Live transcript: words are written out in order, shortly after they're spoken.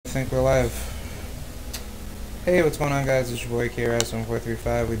Think we're live. Hey, what's going on, guys? It's your boy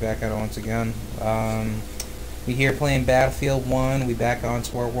KRS1435. We back at it once again. We here playing Battlefield 1. We back on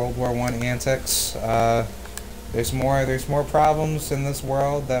to our World War I antics. There's more problems in this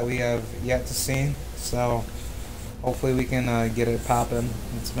world that we have yet to see. So hopefully we can get it popping.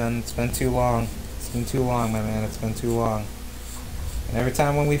 It's been too long. It's been too long, my man. It's been too long. And every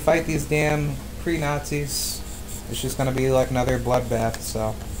time when we fight these damn pre-Nazis, it's just gonna be like another bloodbath.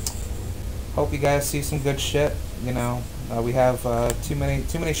 So hope you guys see some good shit. You know, we have too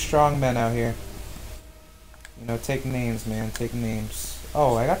many strong men out here. You know, take names, man. Take names.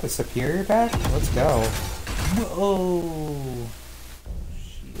 Oh, I got the Superior back. Let's go. Whoa.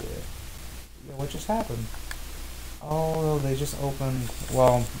 Shit. Yo, what just happened? Oh, they just opened.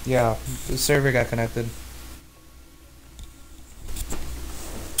 Well, yeah, the server got connected.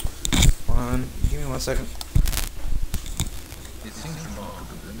 Give me 1 second. It seems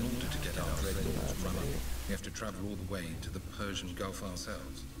remarkable that in order to get our dreadnoughts running, we have to travel all the way to the Persian Gulf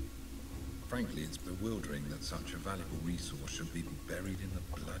ourselves. Frankly, it's bewildering that such a valuable resource should be buried in the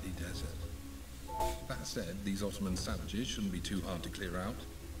bloody desert. That said, these Ottoman savages shouldn't be too hard to clear out.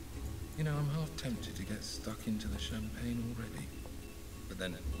 You know, I'm half tempted to get stuck into the champagne already. But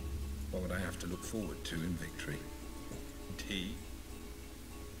then, what would I have to look forward to in victory? Tea?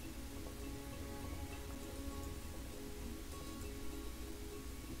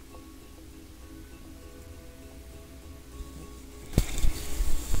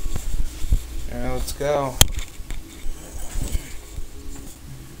 Alright, let's go.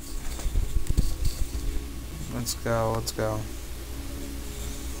 Let's go, let's go.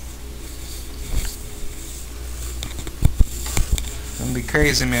 It's gonna be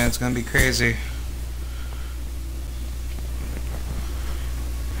crazy, man. It's gonna be crazy.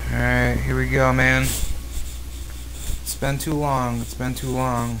 Alright, here we go, man. It's been too long. It's been too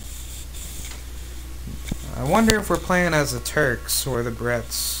long. I wonder if we're playing as the Turks or the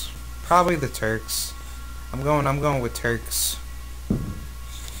Brits. Probably the Turks. I'm going with Turks.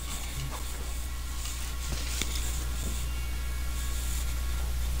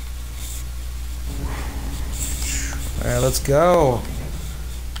 Alright, let's go.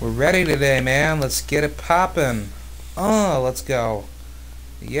 We're ready today, man. Let's get it poppin'. Oh, let's go.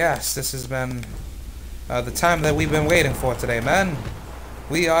 Yes, this has been the time that we've been waiting for today, man.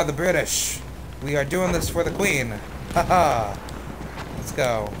 We are the British. We are doing this for the Queen. Haha. Let's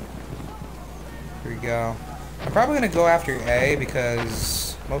go. Here we go. I'm probably going to go after A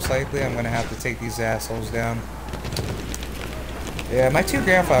because most likely I'm going to have to take these assholes down. Yeah, my two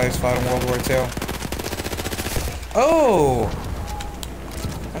grandfathers fought in World War II. Oh!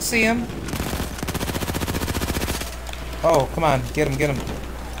 I see him. Oh, come on. Get him, get him.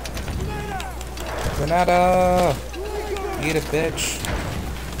 Grenada! Eat it, bitch.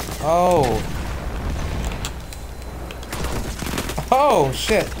 Oh. Oh,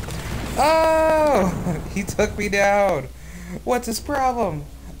 shit. Oh! He took me down. What's his problem?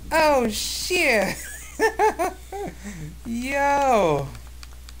 Oh, shit. Yo.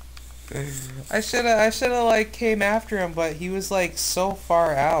 I shoulda like came after him, but he was like so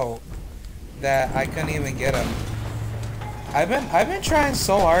far out that I couldn't even get him. I've been trying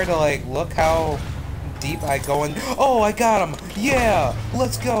so hard to like look how deep I go in. Oh, I got him. Yeah.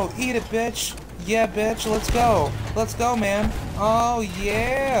 Let's go. Eat it, bitch. Yeah, bitch. Let's go. Let's go, man. Oh,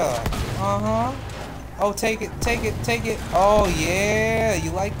 yeah. Uh-huh. Oh, take it, take it, take it. Oh, yeah. You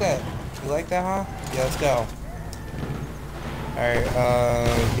like that? You like that, huh? Yeah, let's go. Alright,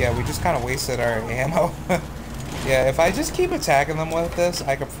 yeah, we just kind of wasted our ammo. Yeah, if I just keep attacking them with this,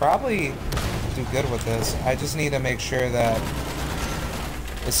 I could probably do good with this. I just need to make sure that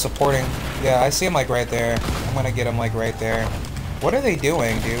it's supporting. Yeah, I see him, like, right there. I'm gonna get him, like, right there. What are they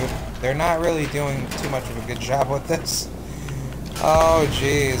doing, dude? They're not really doing too much of a good job with this. Oh,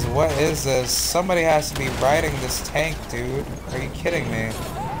 jeez, what is this? Somebody has to be riding this tank, dude. Are you kidding me?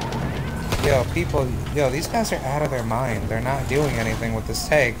 Yo, people, yo, these guys are out of their mind. They're not doing anything with this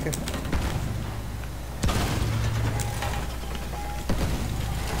tank.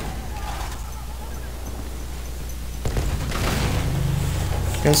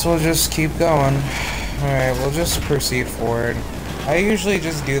 Guess we'll just keep going. Alright, we'll just proceed forward. I usually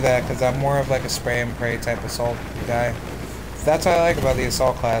just do that because I'm more of like a spray and pray type assault guy. That's what I like about the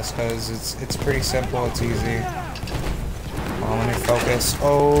assault class, because it's pretty simple, it's easy. Oh, let me focus.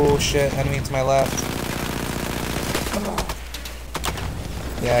 Oh shit, enemy to my left.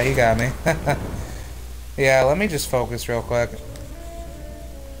 Yeah, he got me. Yeah, let me just focus real quick.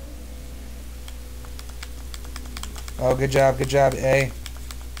 Oh, good job, A.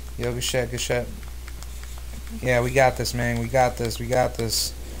 Yo, good shit, good shit. Yeah, we got this, man. We got this, we got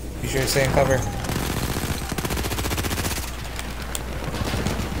this. Be sure to stay in cover.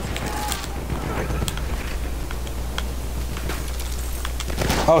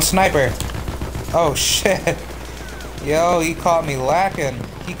 Oh, sniper. Oh, shit. Yo, he caught me lacking.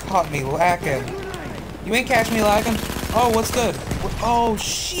 He caught me lacking. You ain't catch me lacking? Oh, what's good? Oh,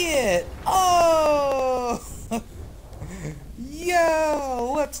 shit. Oh.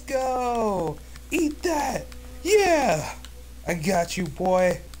 Yo, let's go. Eat that. Yeah. I got you,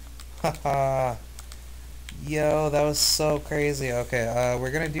 boy. Haha. Yo, that was so crazy. Okay,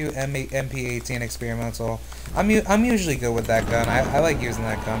 we're gonna do MP18 experimental. I'm usually good with that gun. I like using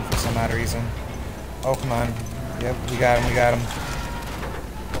that gun for some odd reason. Oh, come on. Yep, we got him, we got him.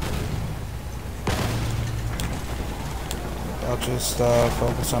 I'll just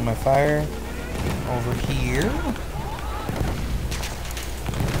focus on my fire over here.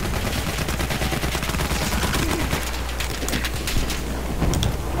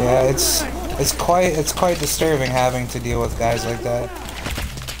 Yeah, it's quite disturbing having to deal with guys like that.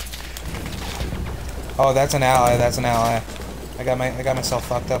 Oh, that's an ally. That's an ally. I got myself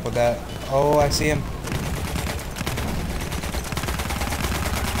fucked up with that. Oh, I see him.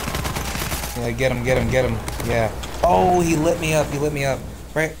 Yeah, get him, get him, get him. Yeah. Oh, he lit me up. He lit me up.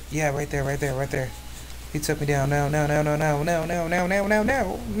 Right. Yeah, right there, right there, right there. He took me down. No, no, no, no, no, no, no, no, no, no,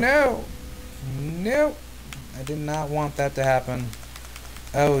 no, no. No. I did not want that to happen.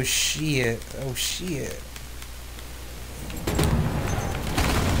 Oh shit. Oh shit.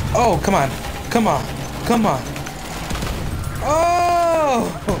 Oh, come on. Come on. Come on. Oh!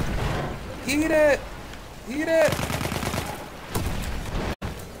 Eat it! Eat it!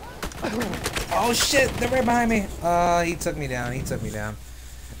 Oh shit, they're right behind me. He took me down. He took me down.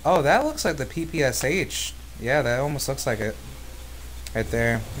 Oh, that looks like the PPSH. Yeah, that almost looks like it. Right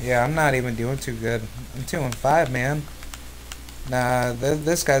there. Yeah, I'm not even doing too good. I'm 2-5, man. Nah,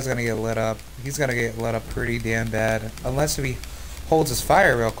 this guy's gonna get lit up. He's gonna get lit up pretty damn bad. Unless if he holds his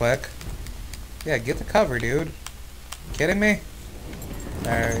fire real quick. Yeah, get the cover, dude. Kidding me?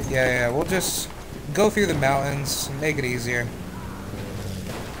 Alright, yeah, we'll just go through the mountains, make it easier.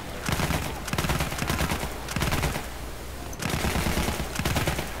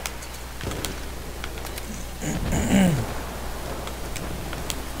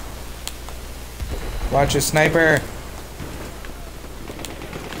 Watch a sniper.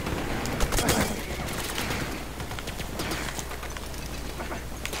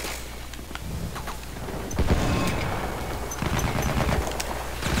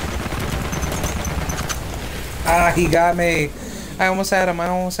 Ah, he got me. I almost had him. I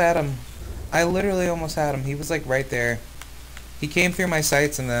almost had him. I literally almost had him. He was like right there. He came through my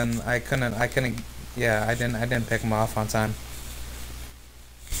sights and then I couldn't, yeah, I didn't pick him off on time.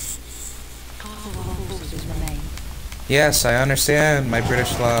 Yes, I understand, my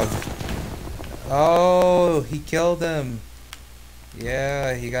British love. Oh, he killed him.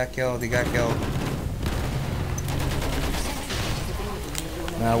 Yeah, he got killed. He got killed.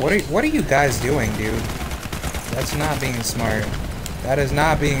 Now, what are you guys doing, dude? That's not being smart. That is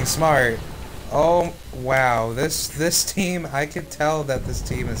not being smart. Oh, wow. This team, I could tell that this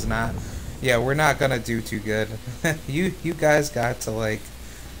team is not. Yeah, we're not gonna do too good. You guys got to like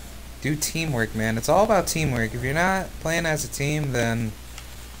do teamwork, man. It's all about teamwork. If you're not playing as a team, then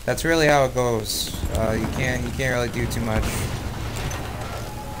that's really how it goes. You can't really do too much.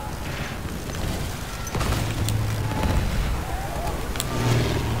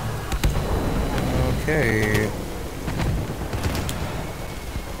 Okay.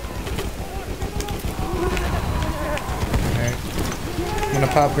 Alright. I'm gonna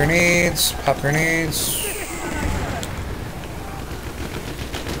pop grenades. Pop grenades.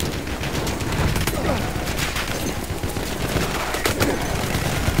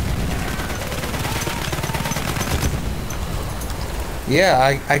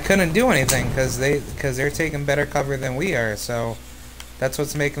 Yeah, I couldn't do anything because they're taking better cover than we are, so that's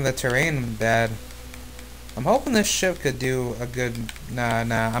what's making the terrain bad. I'm hoping this ship could do a good. Nah,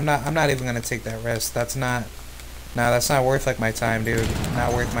 I'm not even gonna take that risk. That's not worth like my time, dude.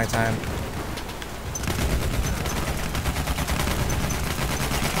 Not worth my time.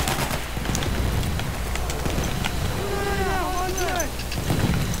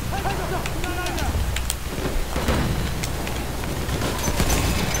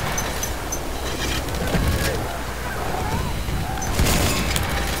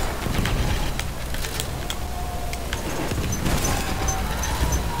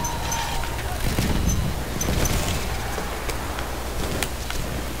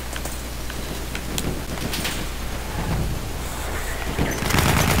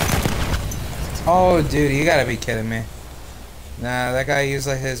 Oh, dude, you gotta be kidding me. Nah, that guy used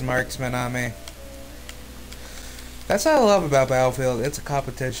like his marksman on me. That's what I love about Battlefield. It's a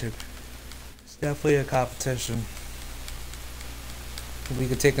competition. It's definitely a competition. If we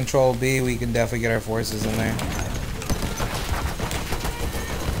could take control of B, we can definitely get our forces in there.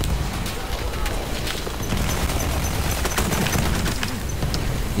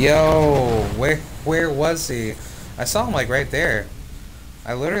 Yo, where was he? I saw him like right there.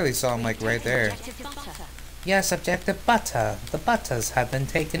 I literally saw him like right there. Yes, objective butter. The butters have been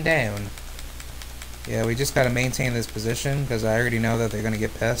taken down. Yeah, we just gotta maintain this position because I already know that they're gonna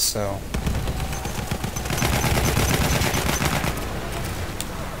get pissed, so.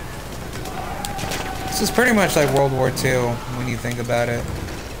 This is pretty much like World War II when you think about it.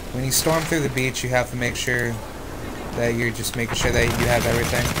 When you storm through the beach, you have to make sure that you're just making sure that you have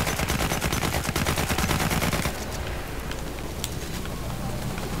everything.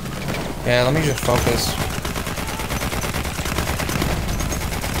 Yeah, let me just focus.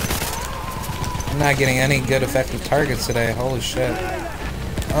 I'm not getting any good effective targets today. Holy shit.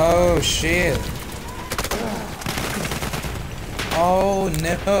 Oh shit. Oh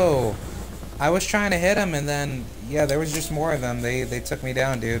no. I was trying to hit him and then yeah, there was just more of them. They took me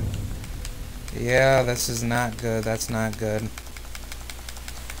down, dude. Yeah, this is not good. That's not good.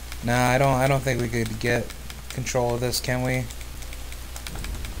 Nah, I don't think we could get control of this, can we?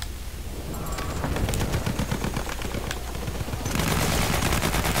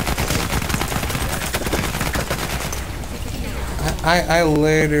 I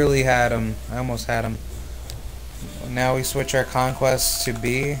literally had him. I almost had him. Now we switch our conquests to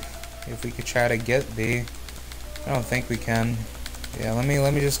B. If we could try to get B. I don't think we can. Yeah, let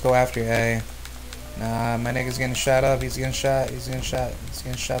me just go after A. Nah, my nigga's getting shot up. He's getting shot. He's getting shot. He's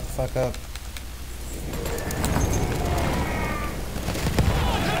getting shot the fuck up.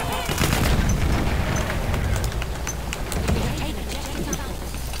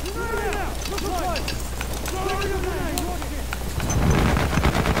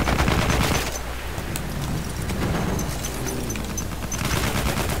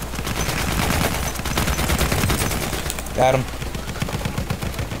 Got him.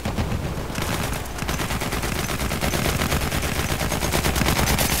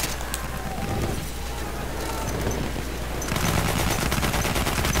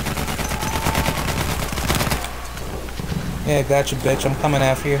 Yeah, gotcha, bitch. I'm coming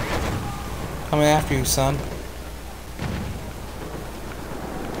after you. Coming after you, son.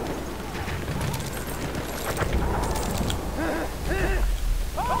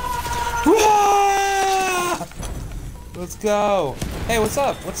 Let's go. Hey, what's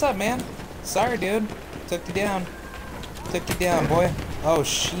up? What's up, man? Sorry, dude. Took you down. Took you down, boy. Oh,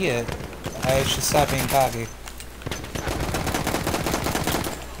 shit. I should stop being cocky.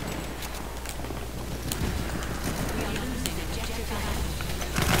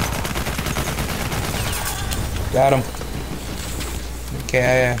 Got him.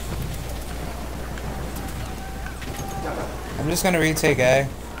 Okay, I'm just gonna retake A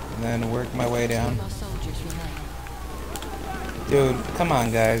and then work my way down. Dude, come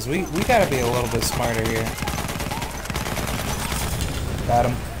on, guys. We gotta be a little bit smarter here. Got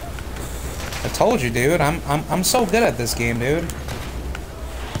him. I told you, dude. I'm so good at this game, dude.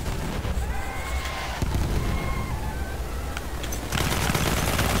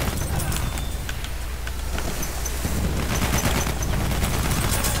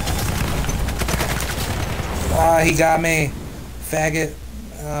 Ah, he got me. Faggot.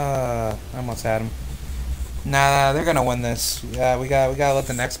 I almost had him. Nah, they're gonna win this. Yeah, we gotta let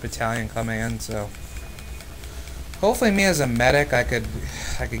the next battalion come in. So hopefully, me as a medic, I could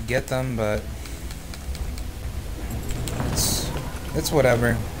get them, but it's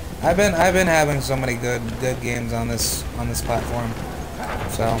whatever. I've been having so many good games on this platform,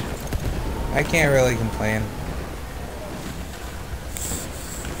 so I can't really complain.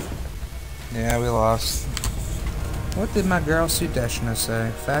 Yeah, we lost. What did my girl Sudeshna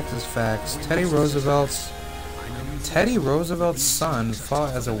say? Facts is facts. Teddy Roosevelt's son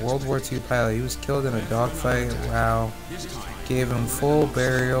fought as a World War II pilot. He was killed in a dogfight. Wow. Gave him full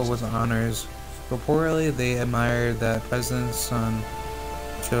burial with honors. Reportedly, they admired that President's son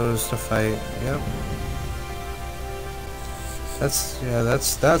chose to fight. Yep. That's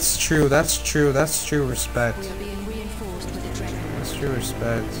true. That's true respect. That's true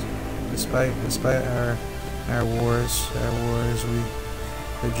respect. Despite our wars,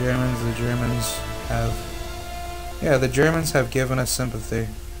 the Germans have, yeah, the Germans have given us sympathy,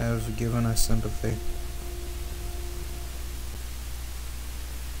 and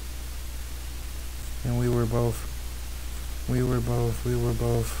we were both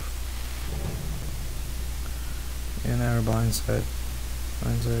Yeah, now we're blindside.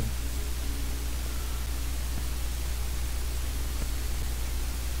 Blindside.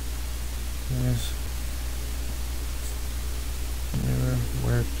 Yes. Never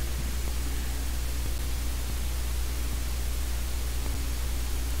worked.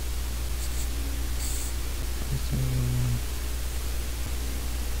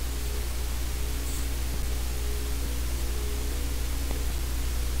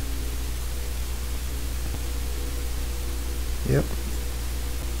 Yep.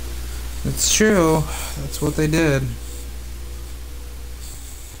 It's true. That's what they did.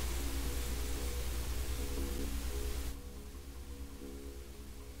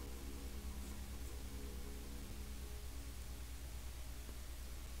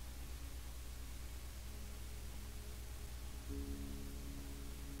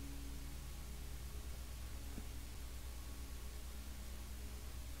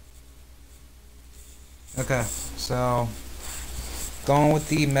 Okay, so going with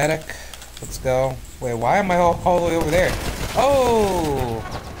the medic. Let's go. Wait, why am I all the way over there? Oh!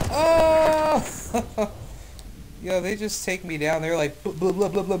 Oh! Yo, they just take me down. They're like blah blah blah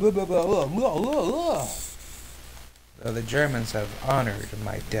blah blah blah blah blah blah blah. The Germans have honored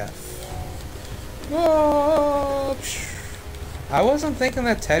my death. Oh, I wasn't thinking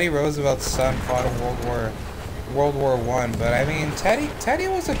that Teddy Roosevelt's son fought in World War I, but I mean Teddy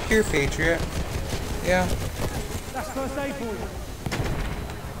was a pure patriot. Yeah. That's first aid for you.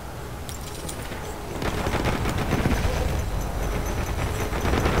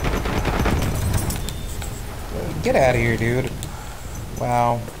 Get out of here, dude.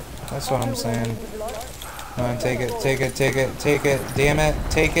 Wow. That's what I'm saying. Come on, take it, take it, take it, take it. Damn it,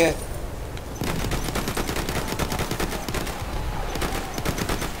 take it.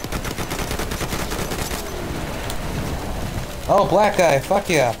 Oh, black guy. Fuck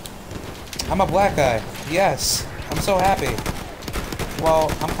yeah. I'm a black guy. Yes. I'm so happy.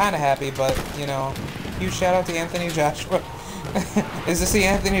 Well, I'm kind of happy, but, you know, huge shout out to Anthony Joshua. Is this the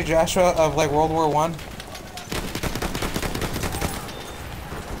Anthony Joshua of, like, World War I?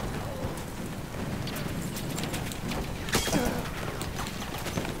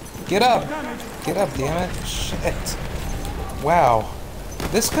 Get up! Get up, damn it. Shit. Wow.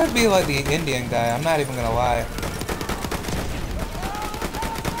 This could be like the Indian guy, I'm not even gonna lie.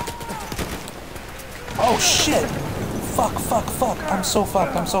 Oh shit! Fuck, fuck, fuck. I'm so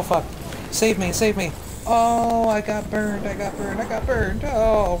fucked, I'm so fucked. Save me, save me. Oh, I got burned, I got burned, I got burned.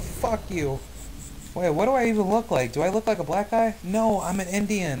 Oh, fuck you. Wait, what do I even look like? Do I look like a black guy? No, I'm an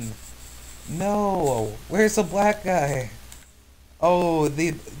Indian. No. Where's the black guy? Oh,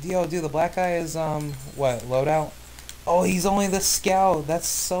 dude, the black guy is, what, loadout? Oh, he's only the scout. That's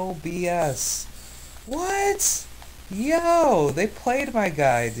so BS. What? Yo, they played my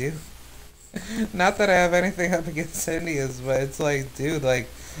guy, dude. Not that I have anything up against Indians, but it's like, dude, like,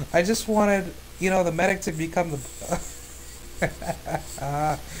 I just wanted, you know, the medic to become the...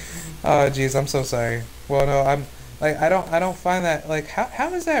 Oh, jeez, I'm so sorry. Well, no, I'm, like, I don't find that, like,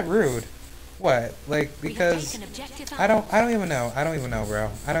 how is that rude? What? Like, because I don't even know. I don't even know, bro.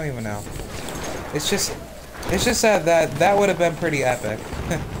 I don't even know. It's just that would have been pretty epic.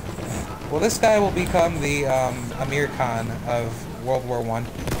 Well, this guy will become the Amir Khan of World War I.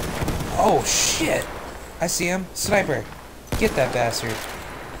 Oh shit! I see him. Sniper. Get that bastard.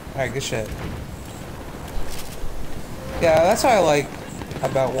 Alright, good shit. Yeah, that's what I like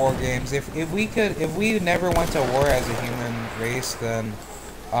about war games. If we never went to war as a human race, then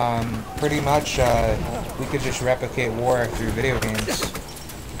pretty much, we could just replicate war through video games.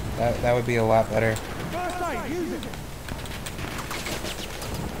 That would be a lot better.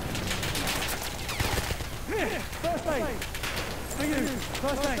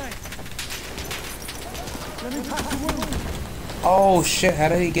 Oh shit, how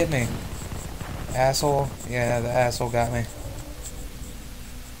did he get me? Asshole? Yeah, the asshole got me.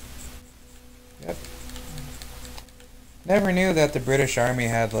 Yep. Never knew that the British Army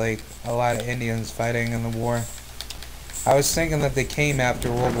had, like, a lot of Indians fighting in the war. I was thinking that they came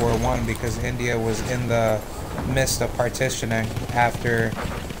after World War I because India was in the midst of partitioning after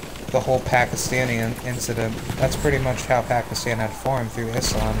the whole Pakistani incident. That's pretty much how Pakistan had formed, through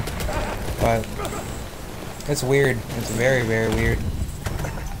Islam. But it's weird. It's very, very weird.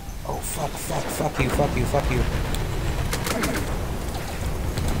 Oh, fuck, fuck, fuck you, fuck you, fuck you.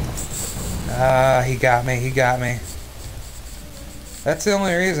 Ah, he got me, he got me. That's the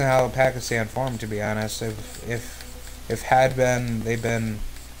only reason how Pakistan formed, to be honest. If they'd been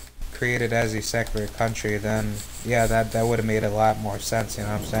created as a separate country, then yeah, that would have made a lot more sense, you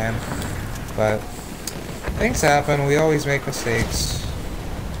know what I'm saying? But things happen, we always make mistakes.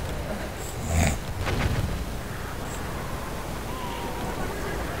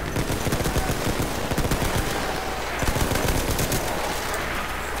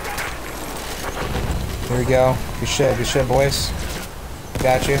 we go. Good shit, boys.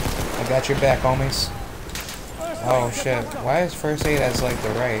 Got you. I got your back, homies. Oh shit. Why is first aid as like the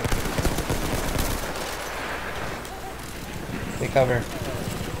right? Take cover.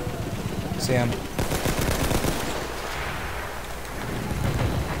 See him.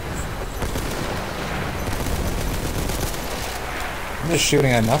 I'm just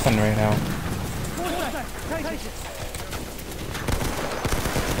shooting at nothing right now.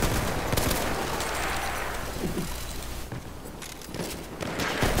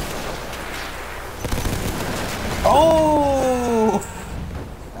 Oh!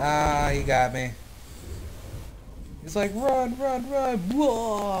 Ah, he got me. He's like, run, run, run!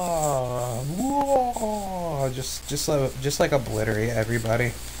 Whoa! Whoa! Just like obliterate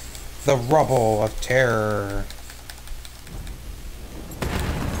everybody. The rubble of terror.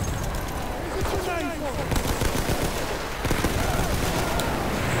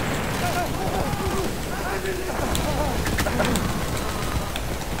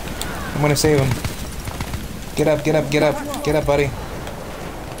 I'm gonna save him. Get up, get up, get up, get up, buddy.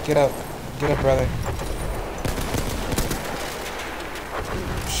 Get up, brother.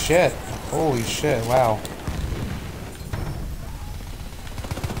 Shit. Holy shit, wow.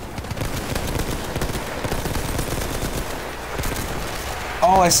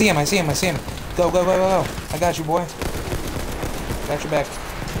 Oh, I see him, I see him, I see him. Go, go, go, go, go. I got you, boy. Got your back.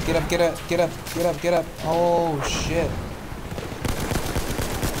 Get up, get up, get up, get up, get up. Oh, shit.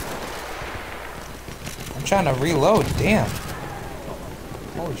 I'm trying to reload, damn.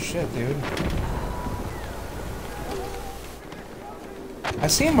 Holy shit, dude. I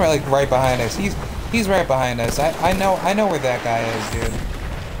see him like right behind us. He's right behind us. I know where that guy is, dude.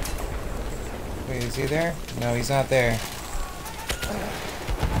 Wait, is he there? No, he's not there.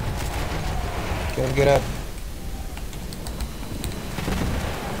 Get up.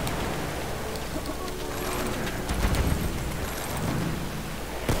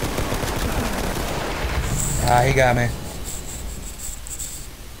 Ah, he got me.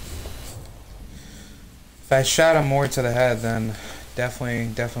 If I shot him more to the head, then definitely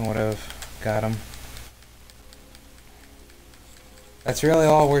would have got him. That's really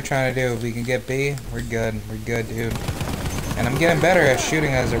all we're trying to do. If we can get B, we're good. We're good, dude. And I'm getting better at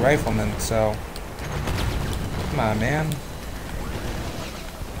shooting as a rifleman, so... Come on, man.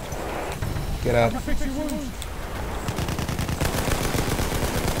 Get up.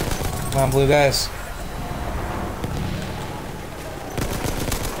 Come on, blue guys.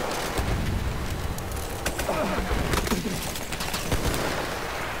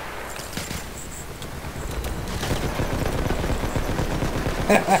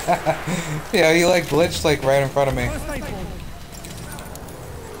 Yeah, he like glitched like right in front of me.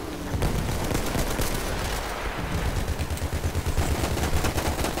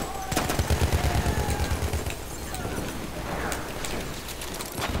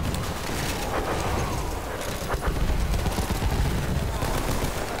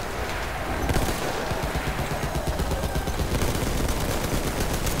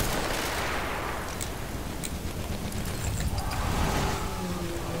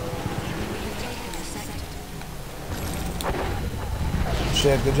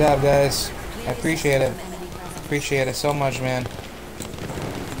 Shit, good job, guys. I appreciate it. Appreciate it so much, man.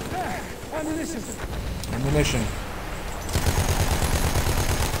 Ammunition.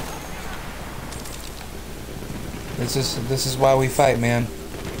 This is why we fight, man.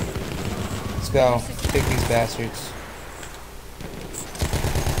 Let's go. Take these bastards.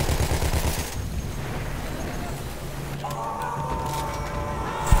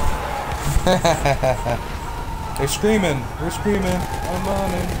 They're screaming. We're screaming. I'm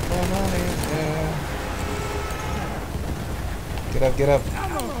on it. I'm on it. Yeah. Get up. Get up.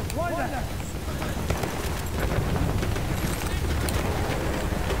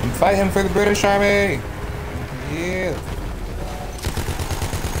 I'm fighting for the British Army. Yeah.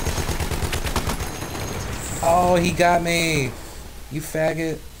 Oh, he got me. You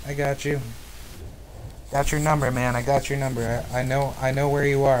faggot. I got you. Got your number, man. I got your number. I know where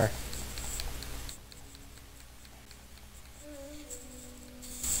you are.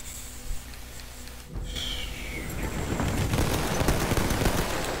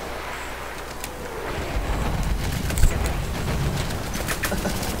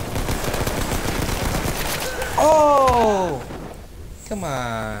 Oh! Come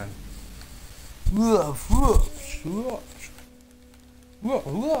on.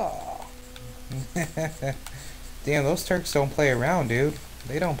 Damn, those Turks don't play around, dude.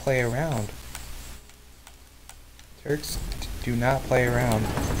 They don't play around. Turks do not play around.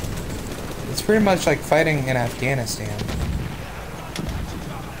 It's pretty much like fighting in Afghanistan.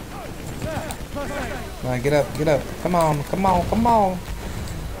 Come on, get up, get up. Come on, come on, come on.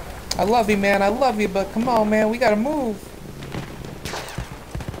 I love you, man. I love you, but come on, man. We gotta move.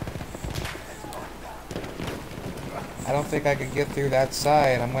 I don't think I could get through that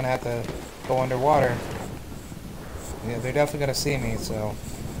side. I'm gonna have to go underwater. Yeah, they're definitely gonna see me, so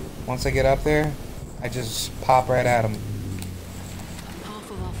once I get up there, I just pop right at them.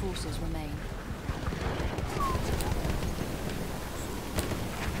 Half of our forces remain.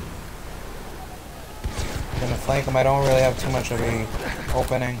 Gonna flank them. I don't really have too much of a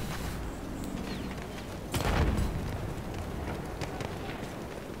opening.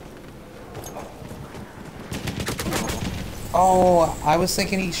 Oh, I was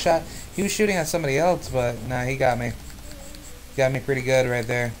thinking he was shooting at somebody else, but nah, he got me. Got me pretty good right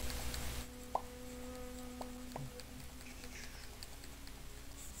there.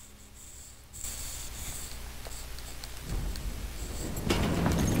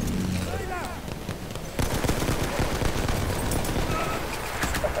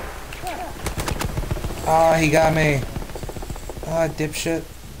 Ah, he got me. Ah, dipshit.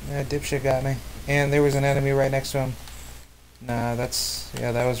 Yeah, dipshit got me. And there was an enemy right next to him. Nah,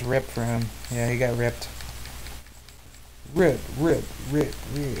 yeah, that was ripped for him. Yeah, he got ripped. Rip, rip, rip,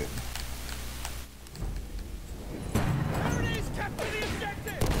 rip.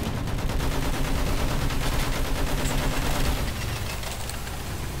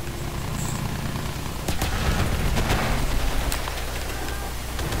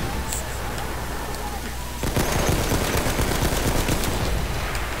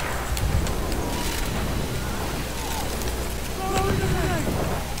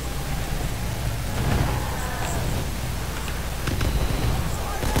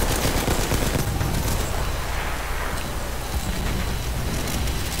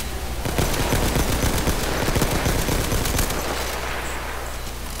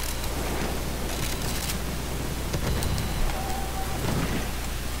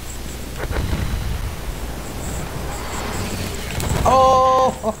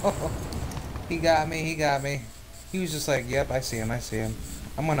 Oh! He got me, he got me. He was just like, yep, I see him, I see him.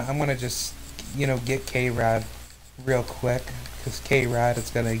 I'm gonna just, you know, get K-Rod real quick. Because K-Rod is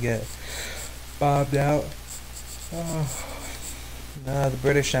gonna get bombed out. Oh. No, the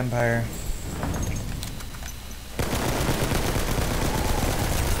British Empire.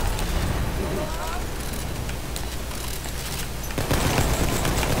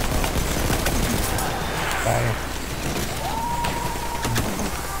 Bye.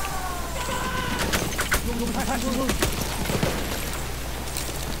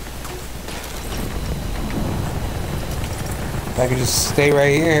 If I could just stay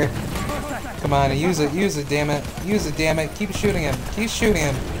right here. Come on, use it, damn it. Use it, damn it. Keep shooting him. Keep shooting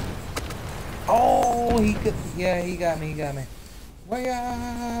him. Oh, yeah, he got me, he got me.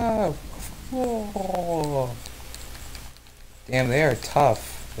 Wow. Whoa. Damn, they are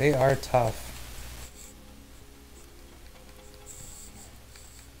tough. They are tough.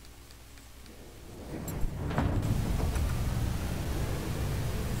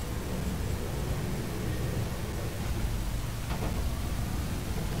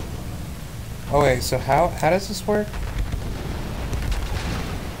 Oh wait, so how does this work?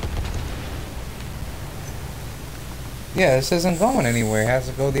 Yeah, this isn't going anywhere. It has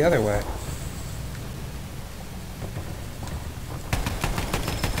to go the other way.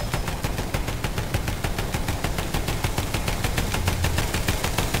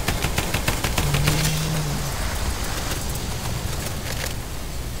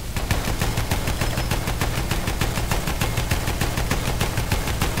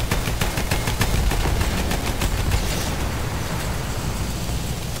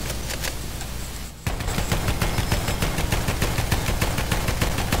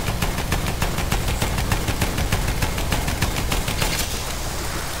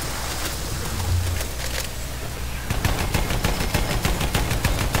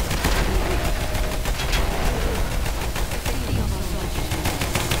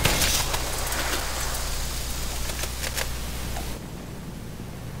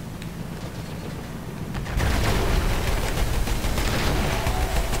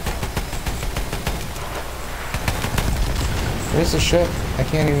 Where's the ship? I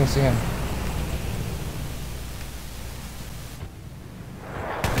can't even see him.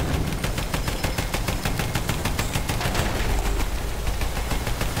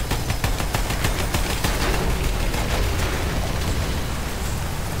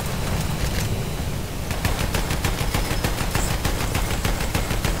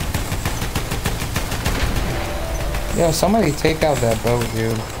 Yo, somebody take out that boat,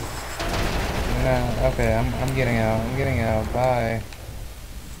 dude. No, okay, I'm getting out. I'm getting out. Bye.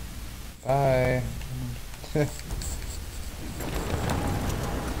 Bye. Oh,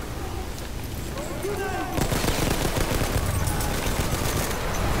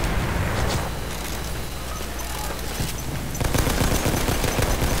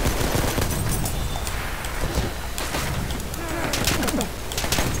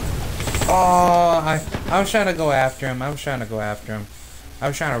 I was trying to go after him. I was trying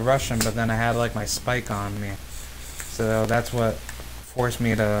to rush him, but then I had like my spike on me. So that's what forced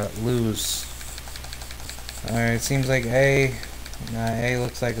me to lose. Alright, seems like A. A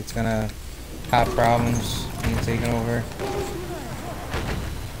looks like it's gonna have problems being taken over.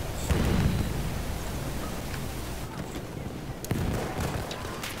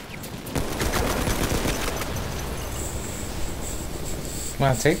 Come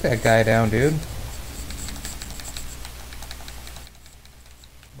on, take that guy down, dude.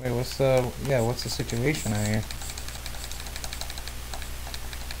 Wait, what's the situation out here?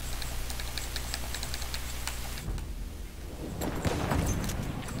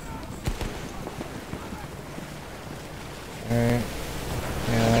 Alright.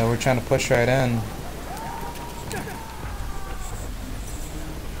 Yeah, we're trying to push right in.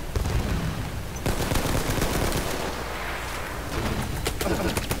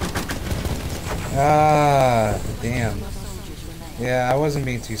 Ah, damn. Yeah, I wasn't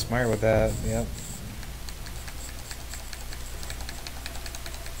being too smart with that. Yep.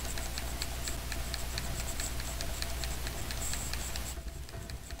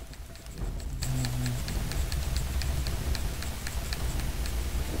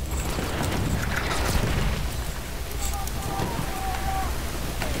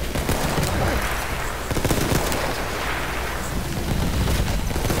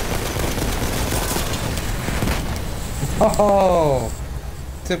 Oh!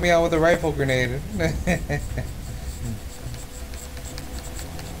 Took me out with a rifle grenade. We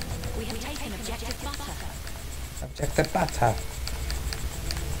have taken objective butter. Objective butter.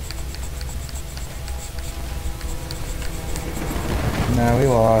 Nah, we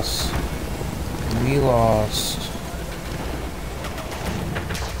lost. We lost.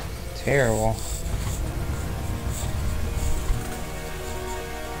 Terrible.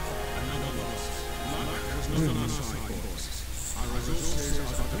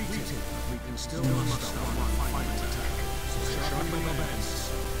 Still must our final attack. So sharpen your bends,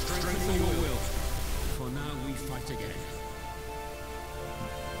 strengthen your will. For now we fight again.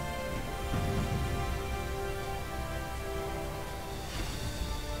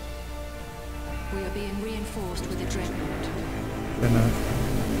 We are being reinforced with a dreadnought.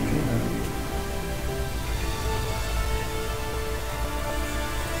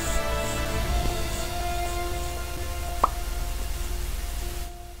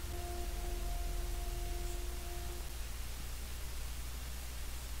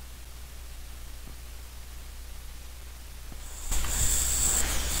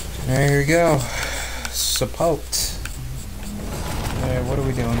 There we go. Support. Alright, what are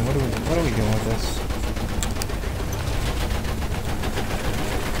we doing? What are we doing with this?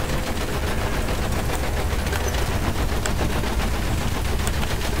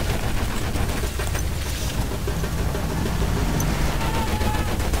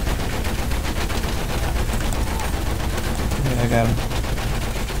 Yeah, I got him.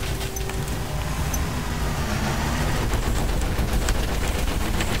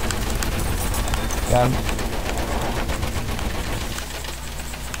 Got him.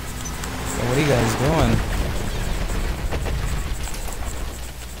 So what are you guys doing?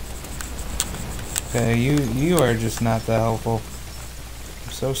 Okay, you are just not that helpful.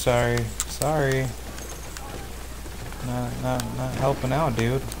 I'm so sorry. Sorry. Not helping out,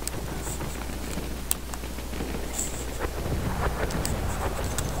 dude.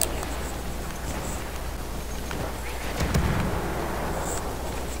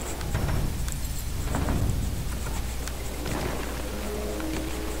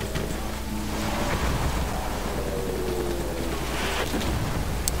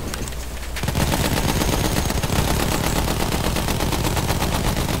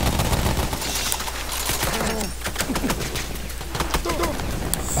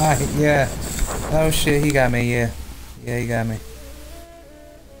 Yeah. Oh shit, he got me, yeah. Yeah, he got me.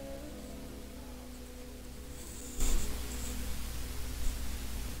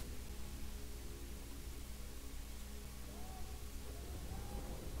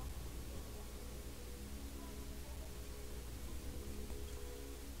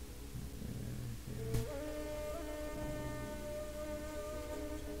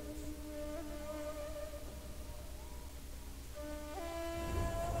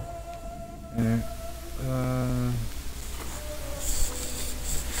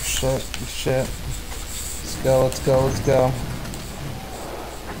 Shit. go, let's go, let's go.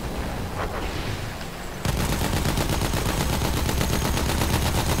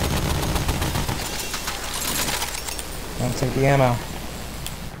 Don't take the ammo.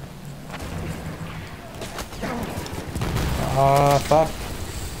 Fuck.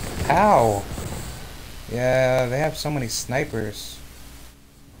 Ow. Yeah, they have so many snipers.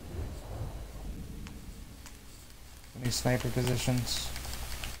 Any sniper positions?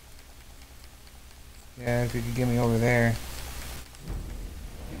 Yeah, if you could get me over there.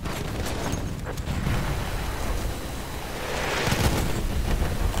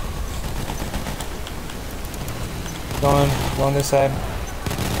 Going this side.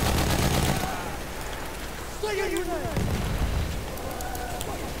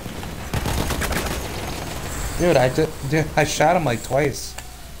 Dude, I shot him like twice.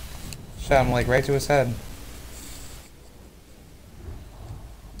 Shot him like right to his head.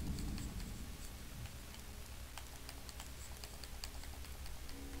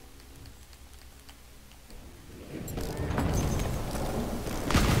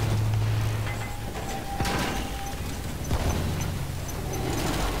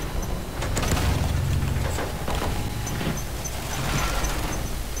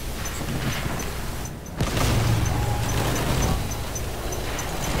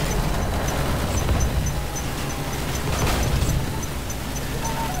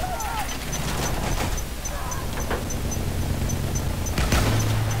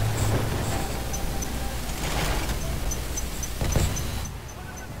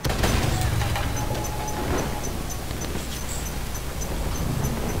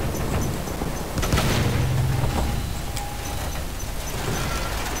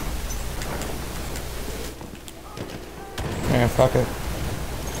 Yeah, fuck it.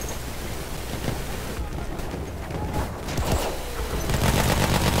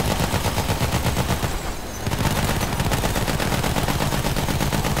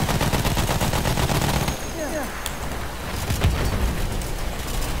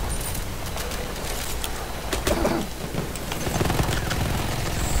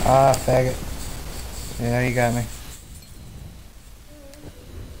 Ah, faggot. Yeah, you got me.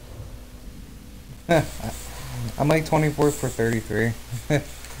 I'm like 24 for 33.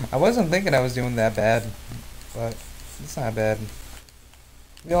 I wasn't thinking I was doing that bad, but it's not bad.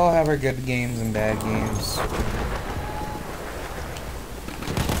 We all have our good games and bad games.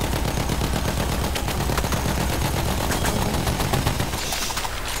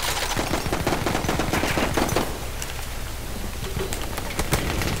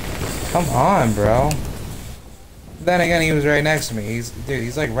 Come on, bro. Then again, he was right next to me.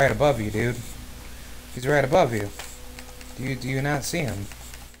 He's like right above you, dude. He's right above you. Do you not see him?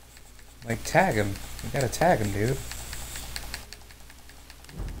 Like, tag him. You gotta tag him, dude.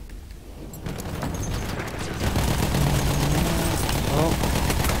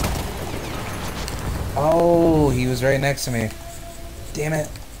 Oh, he was right next to me. Damn it.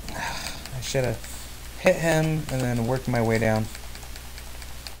 I should have hit him and then worked my way down.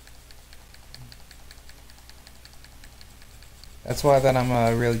 That's why that I'm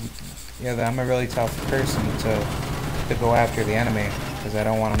a really tough person to go after the enemy, because I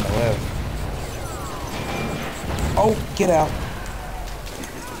don't want him to live. Oh, get out.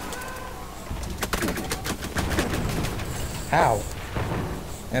 How?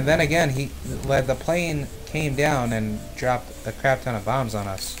 And then again, the plane came down and dropped a crap ton of bombs on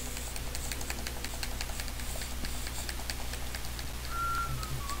us.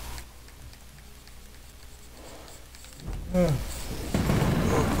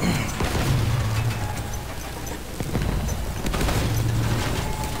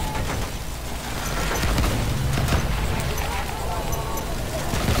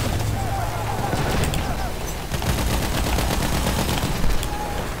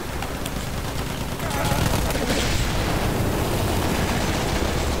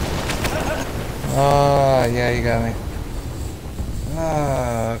 Oh, yeah, you got me.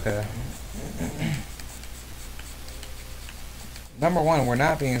 Oh, okay. Number one, we're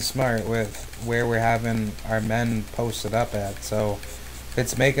not being smart with where we're having our men posted up at, so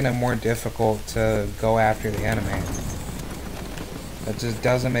it's making it more difficult to go after the enemy. That just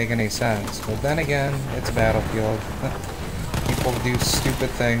doesn't make any sense. But then again, it's Battlefield. People do stupid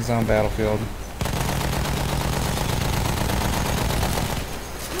things on Battlefield.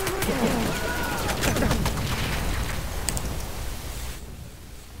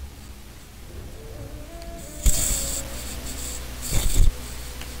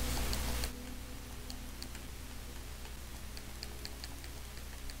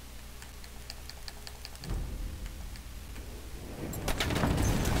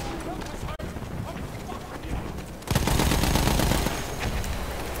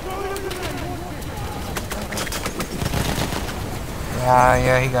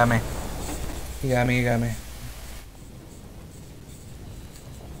 Yeah, he got me. He got me, he got me.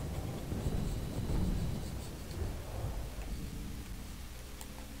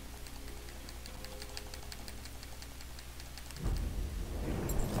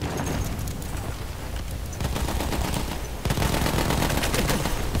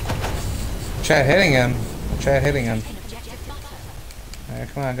 Try hitting him. Try hitting him. Alright,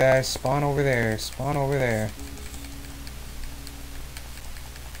 come on guys, spawn over there. Spawn over there.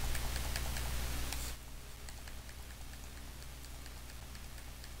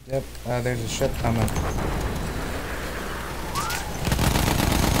 Yep, there's a ship coming.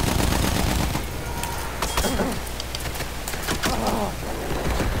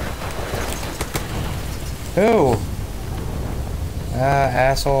 Who?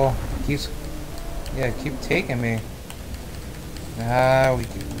 Asshole. Keep taking me. Man,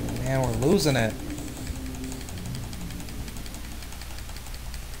 we're losing it.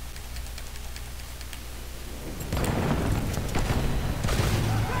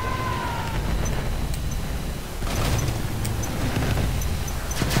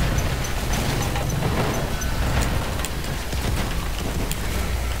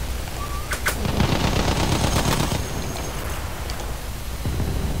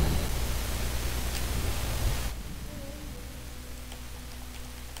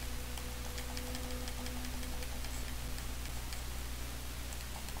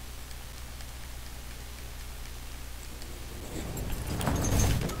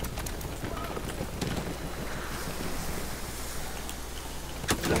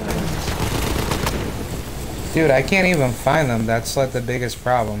 Dude, I can't even find them. That's like the biggest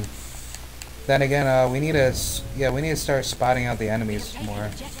problem. Then again, we need to start spotting out the enemies more.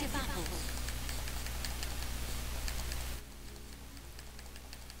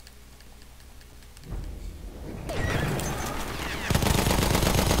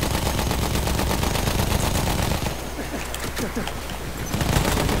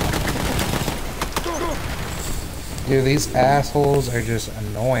 Dude, these assholes are just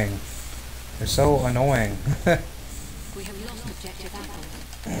annoying. They're so annoying. We have lost objective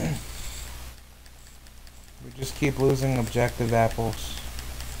apples. We just keep losing objective apples.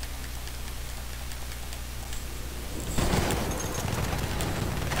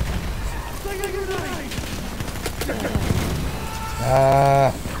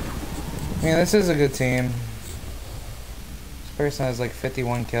 I mean, this is a good team. This person has like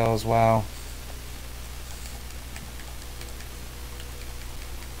 51 kills. Wow.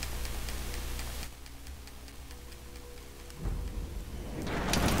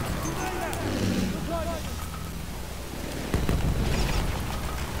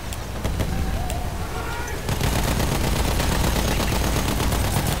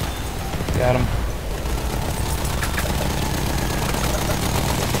 Got him.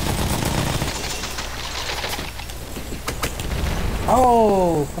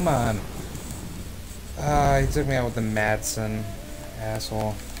 Oh, come on. He took me out with the Madsen.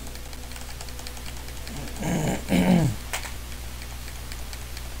 Asshole. I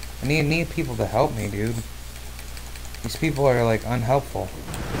need people to help me, dude. These people are, like, unhelpful.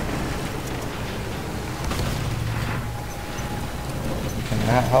 You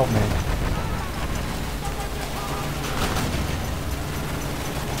cannot help me.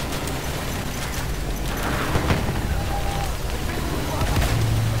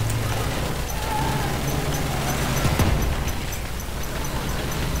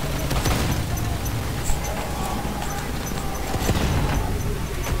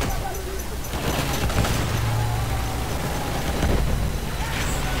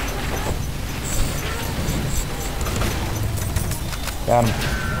 Got him.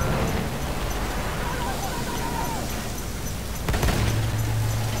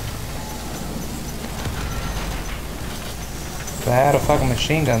 If I had a fucking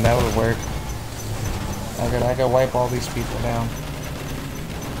machine gun, that would work. I could wipe all these people down.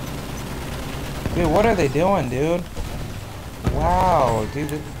 Dude, what are they doing, dude? Wow,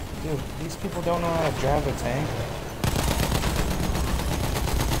 dude, these people don't know how to drive a tank.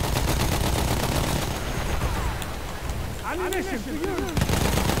 Ammunition for you!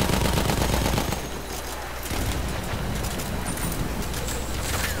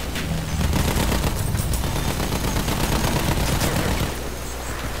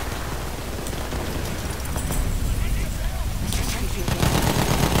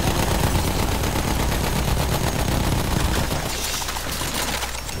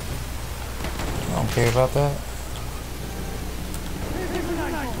 I don't care about that.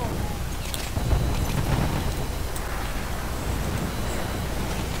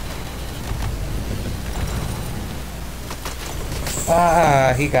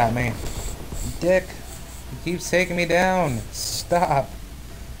 Ah, he got me. Dick. He keeps taking me down. Stop.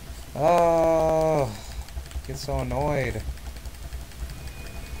 Oh. I get so annoyed.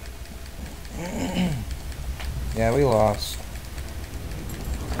 Yeah, we lost.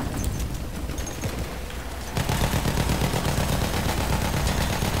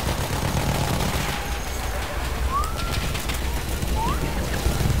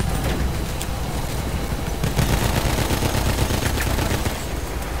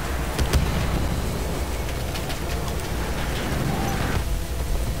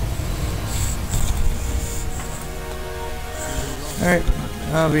 Alright,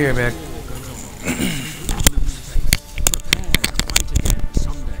 I'll be right back. Prepare to fight again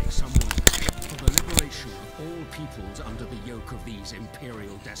someday, somewhere, for the liberation of all peoples under the yoke of these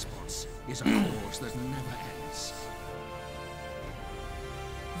imperial despots is a cause that never ends.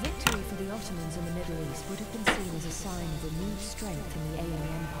 Victory for the Ottomans in the Middle East would have been seen as a sign of renewed strength in the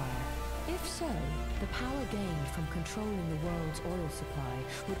ailing empire. If so, the power gained from controlling the world's oil supply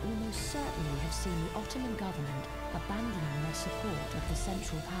would almost certainly have seen the Ottoman government abandoning their support of the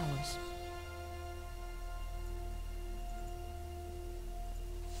Central Powers.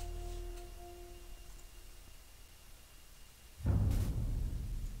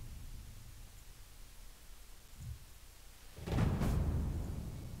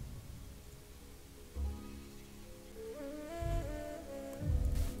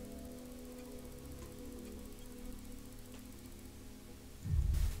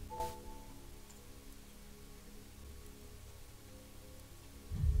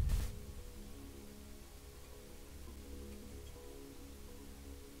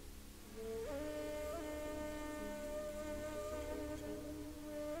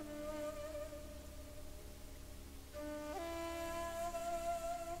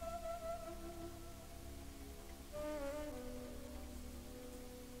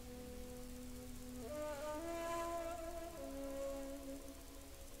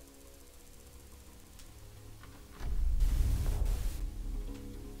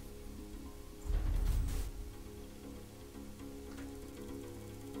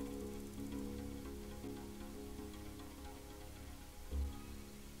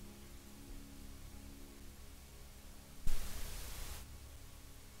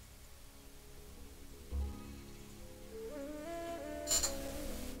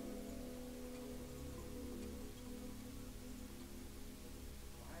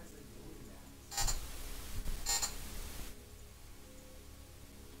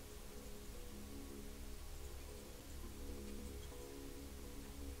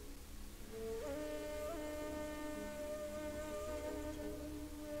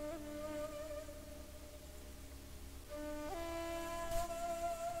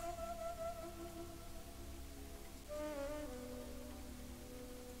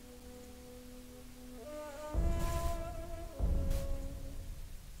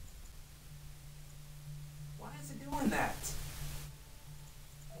 Doing that.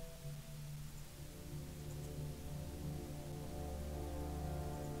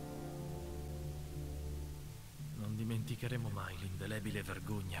 Non dimenticheremo mai l'indelebile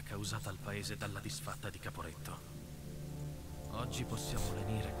vergogna causata al paese dalla disfatta di Caporetto. Oggi possiamo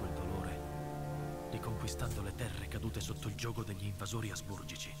lenire quel dolore, riconquistando le terre cadute sotto il giogo degli invasori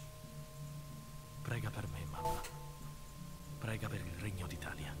asburgici. Prega per me, mamma. Prega per il Regno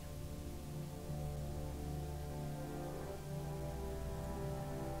d'Italia.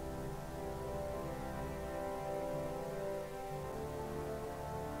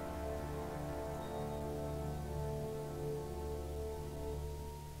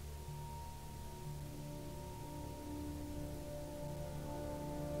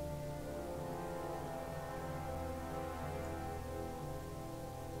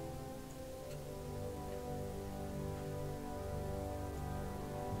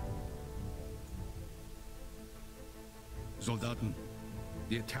 Soldaten,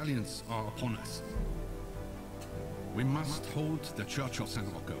 the Italians are upon us. We must hold the Church of San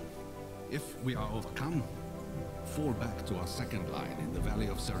Rocco. If we are overcome, fall back to our second line in the Valley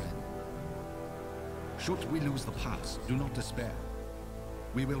of Seren. Should we lose the pass, do not despair.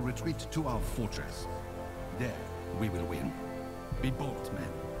 We will retreat to our fortress. There, we will win. Be bold,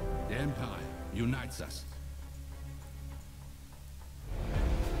 men. The Empire unites us.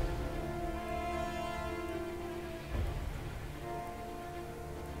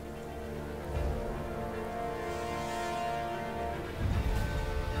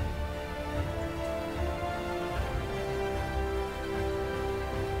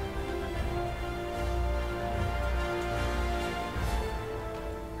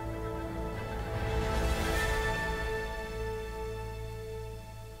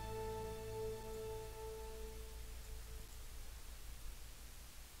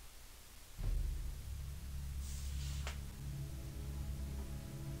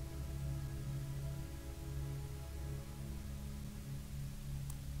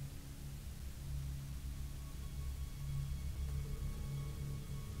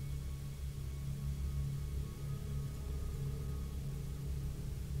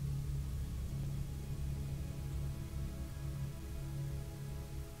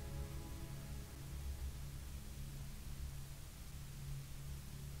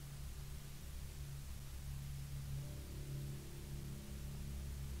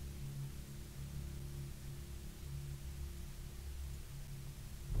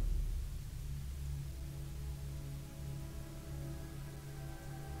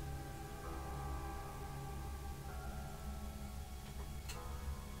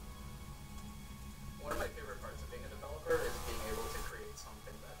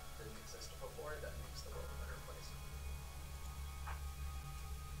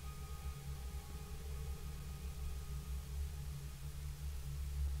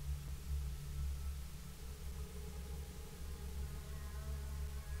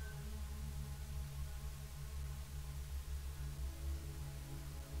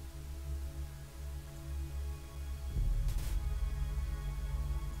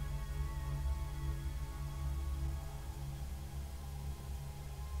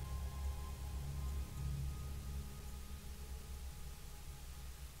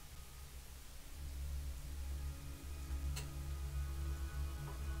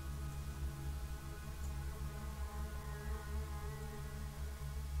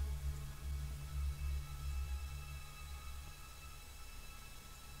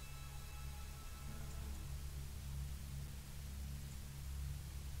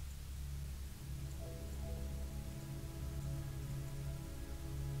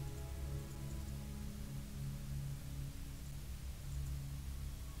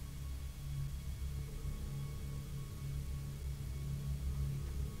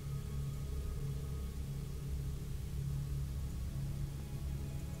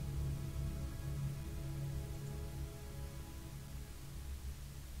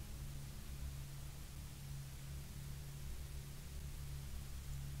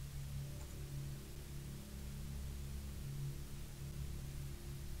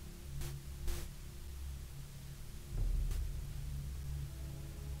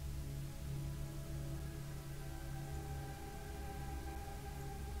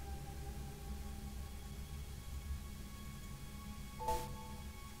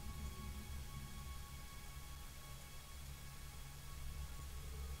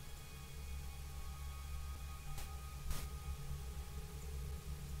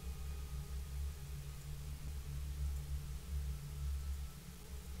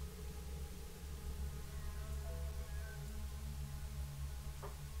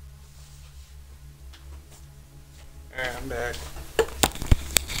 Alright, I'm back.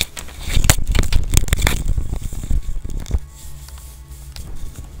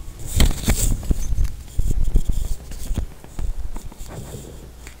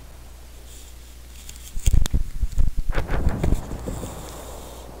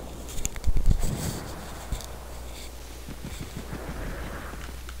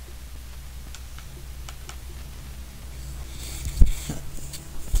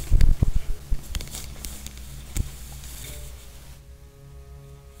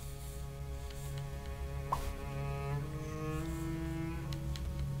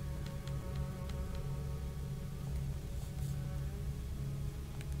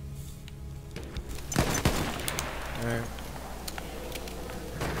 Alright.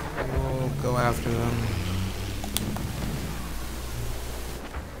 We'll go after them.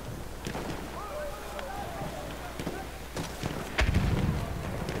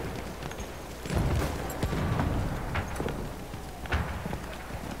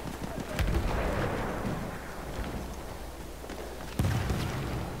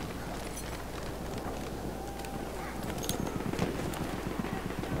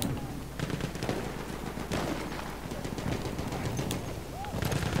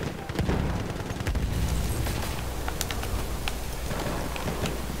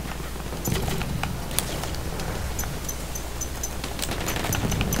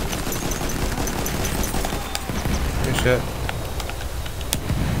 Good shit.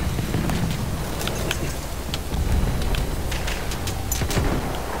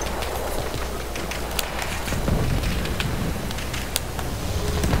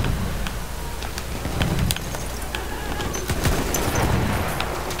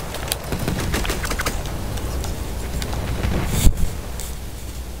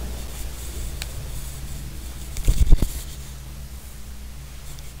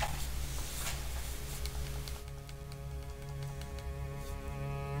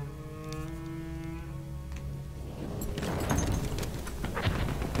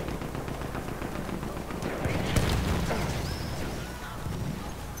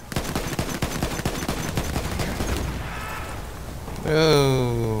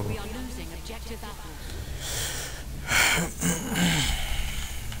 Oh. We are losing objective apples. We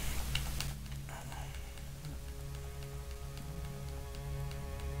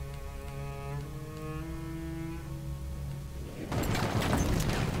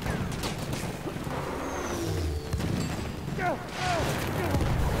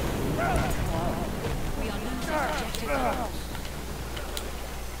are losing objective apples.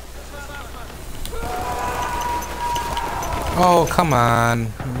 Oh, come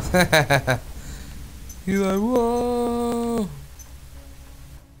on. You're like, whoa.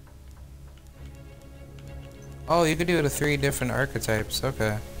 Oh, you could do it to 3 different archetypes.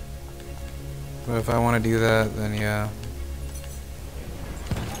 Okay. But if I want to do that, then yeah.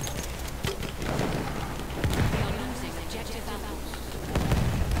 We are losing objective apples.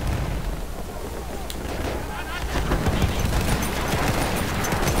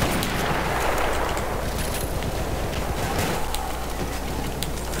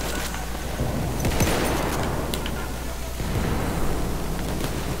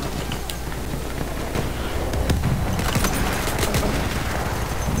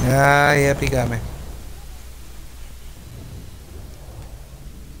 Ah, yep, he got me.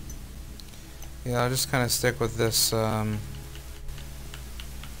 Yeah, I'll just kind of stick with this, yeah,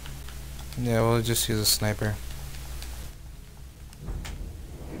 we'll just use a sniper.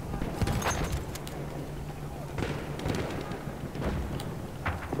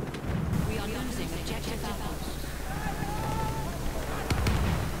 We are losing objective apples.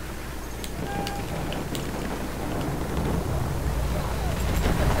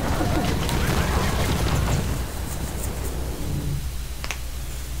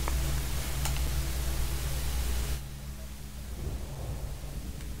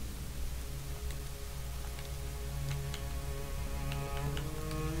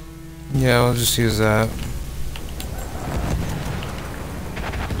 Yeah, we'll just use that.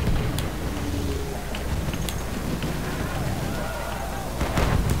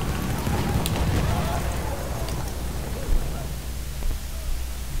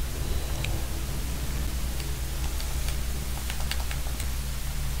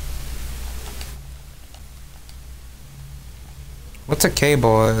 What's a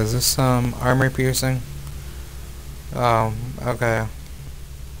cable? Is this armor piercing? Oh, okay.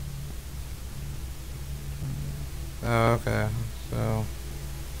 Oh, okay. So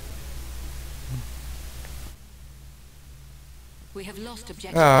We have lost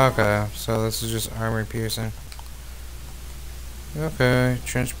objective oh, apples. okay. So this is just armor piercing. Okay,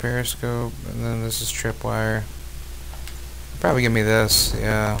 trench periscope, and then this is tripwire. Probably give me this,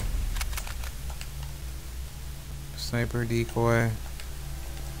 yeah. Sniper decoy.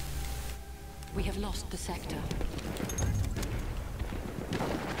 We have lost the sector.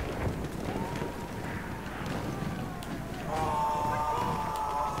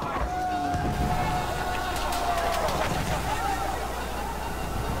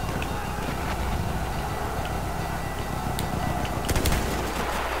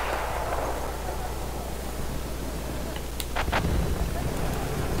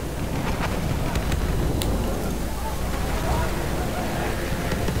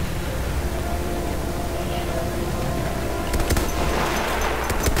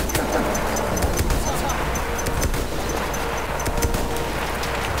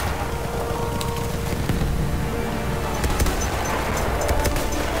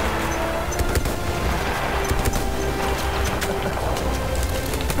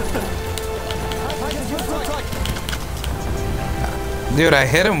 Dude, I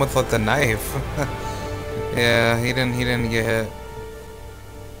hit him with the knife. Yeah, he didn't get hit.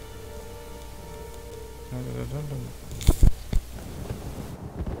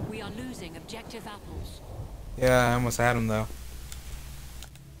 We are losing objective apples. Yeah, I almost had him though.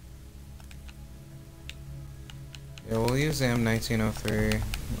 Yeah, we'll use the M1903.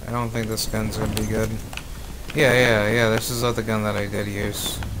 I don't think this gun's gonna be good. Yeah, this is the gun that I did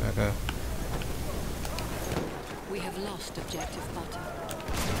use. Okay. We have lost objective butter.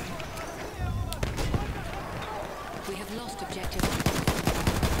 We have lost objective apples.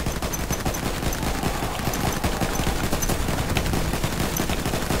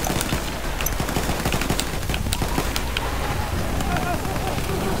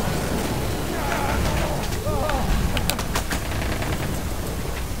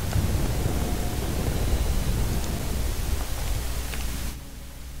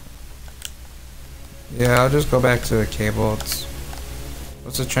 Yeah, I'll just go back to the cable.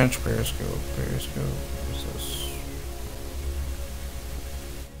 What's a trench periscope? What's this?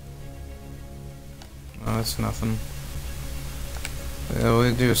 Oh, that's nothing. Yeah,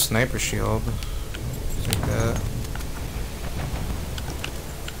 we'll do a sniper shield. Like that.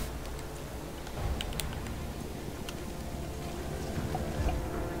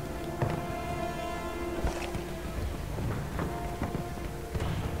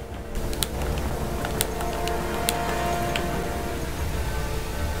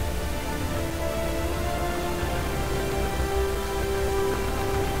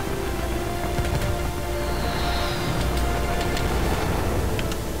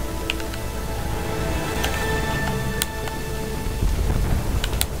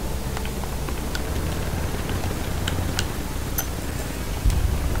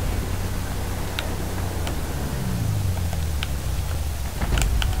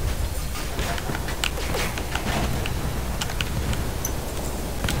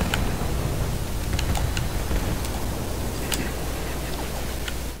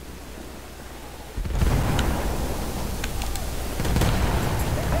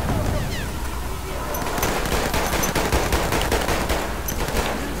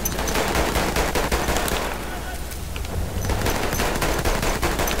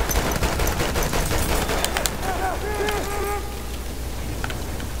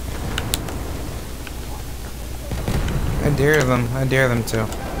 I dare them to.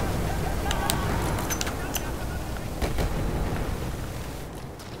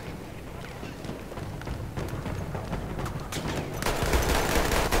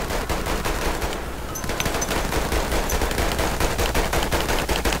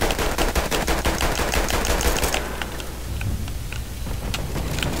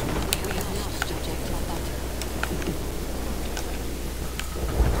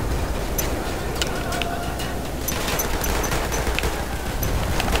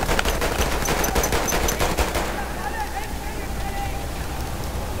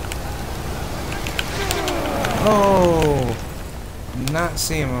 Oh, not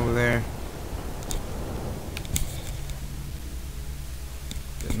see him over there.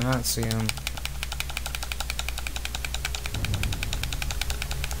 Did not see him.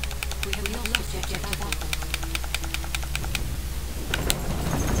 We have lost objective apples.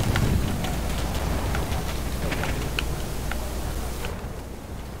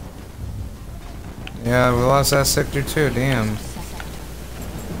 Yeah, we lost that sector too. Damn.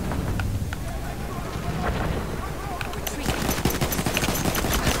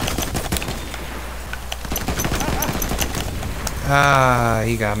 Ah,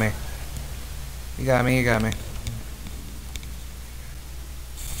 he got me. He got me.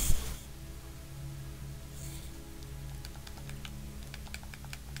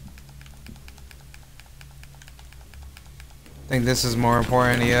 think this is more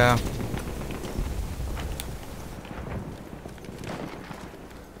important, yeah.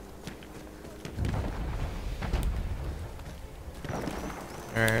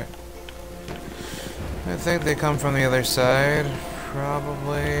 Alright. I think they come from the other side.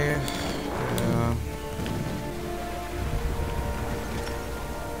 Probably. Yeah.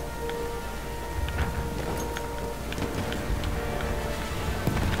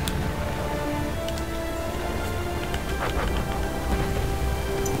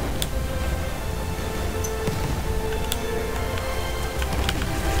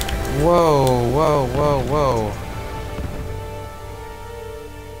 Whoa, whoa, whoa, whoa.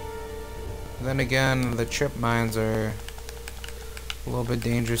 Then again, the trip mines are a little bit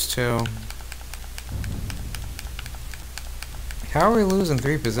dangerous too. How are we losing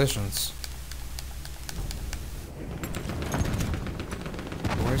 3 positions?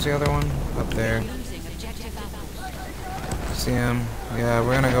 Where's the other one? Up there. See him? Yeah,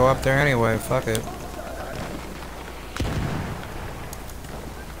 we're gonna go up there anyway. Fuck it.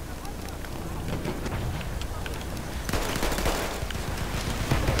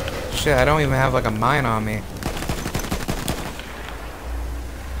 Shit, I don't even have like a mine on me.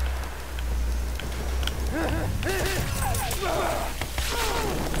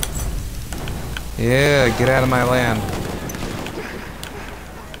 Yeah, get out of my land.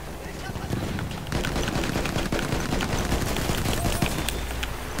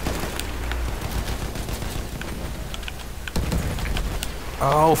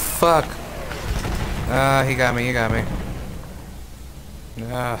 Oh, fuck. He got me, he got me.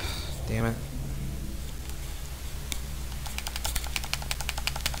 Damn it.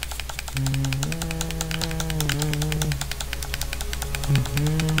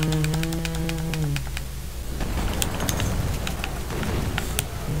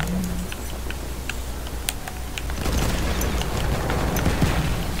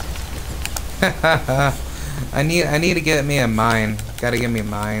 I need to get me a mine. Gotta get me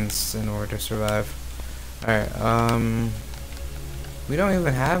mines in order to survive. Alright, we don't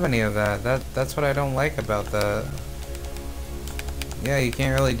even have any of that. That's what I don't like about that. Yeah, you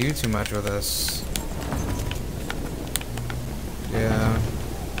can't really do too much with this. Yeah.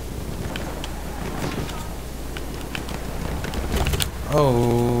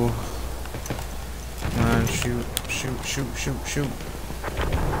 Oh. Come on, shoot, shoot, shoot, shoot, shoot.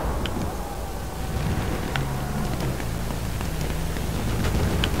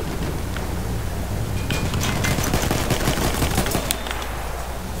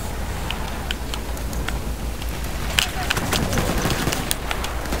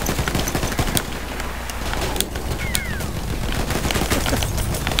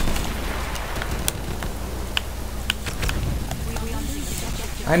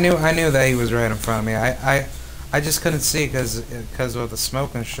 I knew that he was right in front of me. I just couldn't see because of the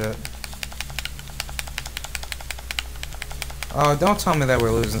smoke and shit. Oh, don't tell me that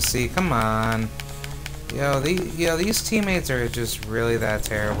we're losing C. Come on. Yo, these teammates are just really that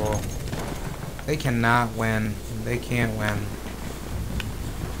terrible. They cannot win. They can't win.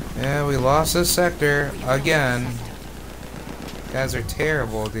 Yeah, we lost this sector again. You guys are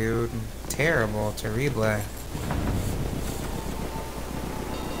terrible, dude. Terrible. Terrible.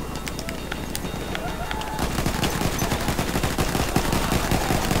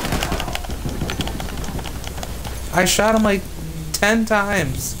 I shot him like 10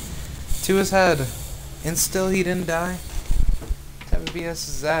 times to his head, and still he didn't die. What type of BS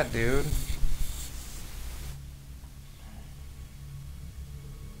is that, dude?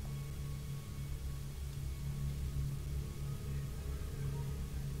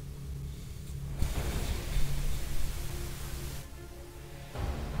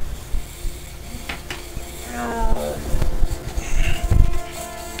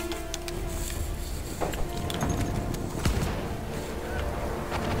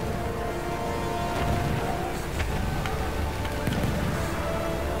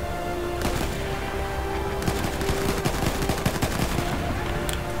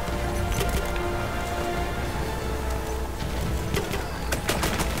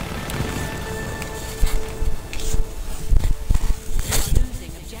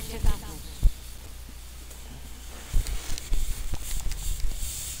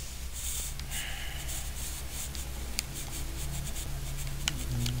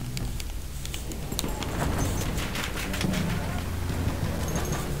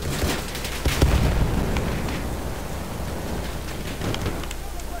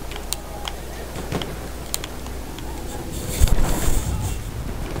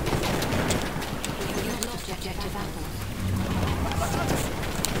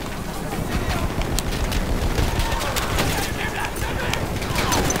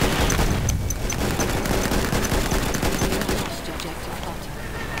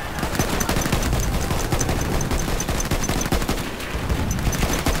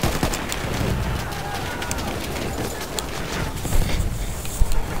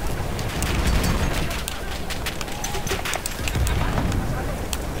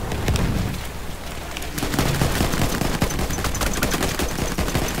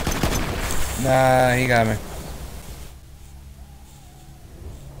 Nah, he got me.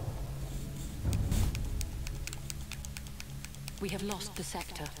 We have lost the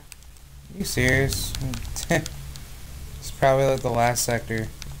sector. Are you serious? It's probably like the last sector.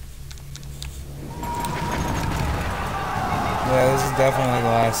 Yeah, this is definitely the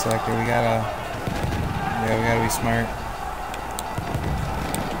last sector. We gotta be smart.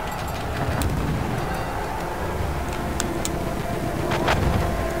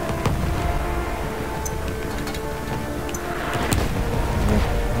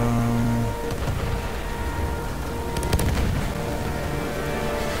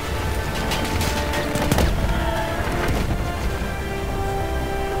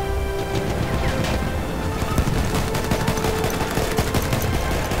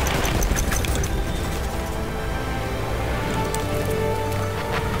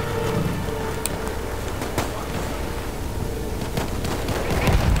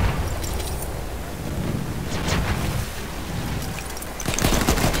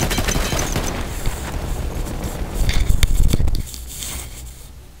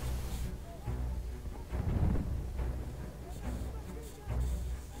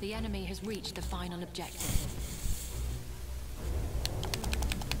 The enemy has reached the final objective.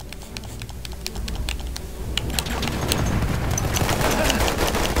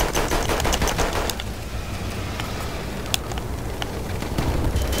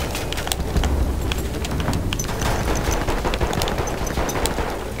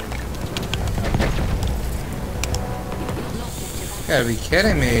 You gotta be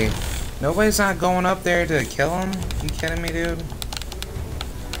kidding me. Nobody's not going up there to kill him? You kidding me, dude?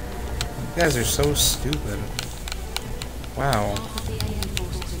 You guys are so stupid. Wow.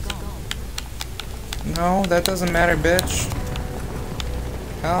 No, that doesn't matter, bitch.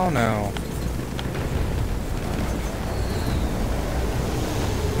 Hell no.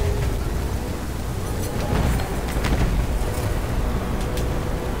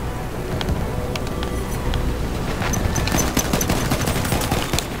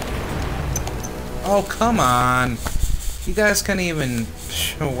 Oh, come on. You guys couldn't even...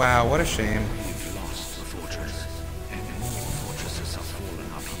 Wow, what a shame. We've lost the fortress, and more fortresses have fallen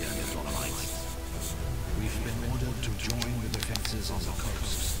up here in the Dolomites. We've been ordered to join the defenses on the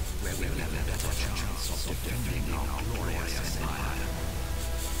coast, where we will have a better chance of defending our glorious empire.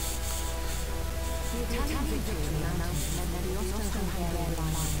 The Italian victory in the mountains meant that the Austro-Hungarian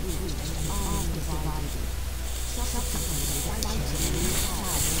line was reached and arms divided. Subsequently, the fighting moved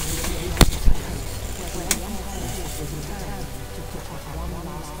south to the Atlantic coast, where the Empire was returned to put up one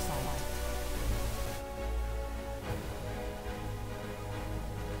last fight.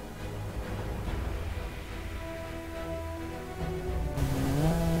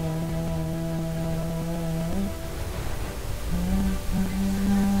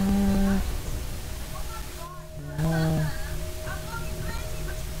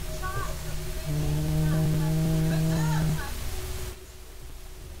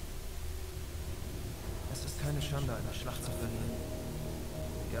 Es ist keine Schande, eine Schlacht zu verlieren.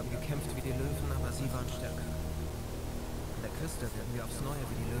 Wir haben gekämpft wie die Löwen, aber sie waren stärker. An der Küste werden wir aufs Neue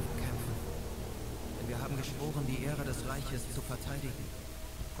wie die Löwen kämpfen. Denn wir haben geschworen, die Ehre des Reiches zu verteidigen.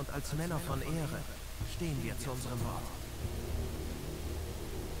 Und als Männer von Ehre stehen wir zu unserem Wort.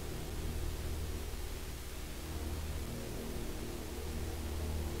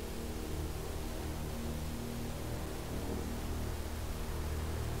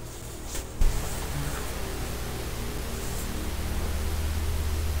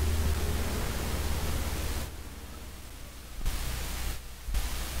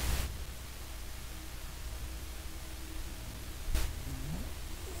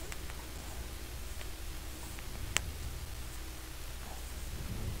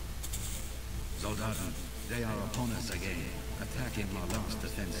 Soldaten, they are upon us again, attacking our last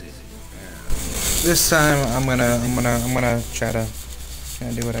defenses. This time I'm gonna try to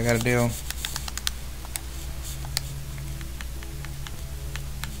do what I gotta do.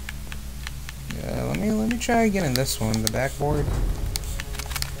 Yeah, let me try getting this one, the backboard.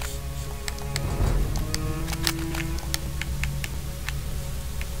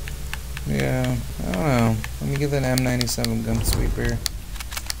 Yeah, I don't know. Let me get an M97 gun sweeper.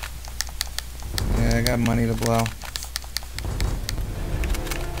 Yeah, I got money to blow.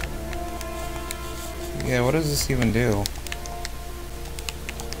 Yeah, what does this even do?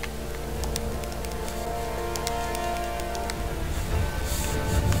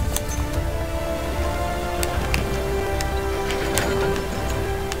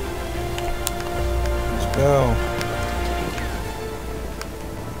 Let's go.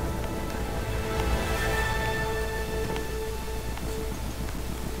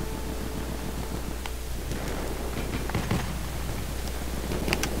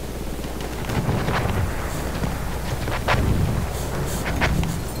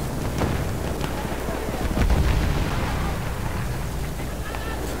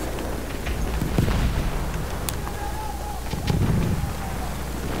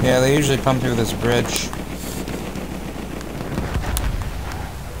 Yeah, they usually come through this bridge.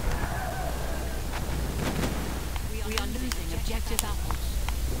 We are losing objective apples.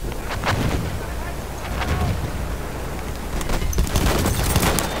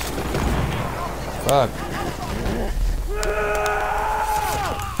 Fuck.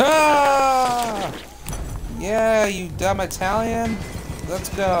 Ah! Yeah, you dumb Italian. Let's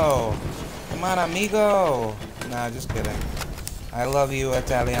go. Come on, amigo. Nah, just kidding. I love you,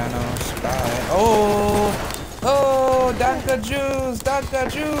 Italianos. Bye. Oh! Oh! Danka Jews! Danka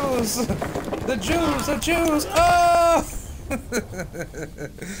Jews! The Jews! The Jews! Oh!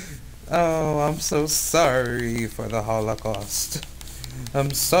 Oh, I'm so sorry for the Holocaust.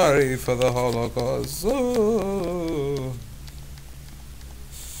 I'm sorry for the Holocaust. Oh.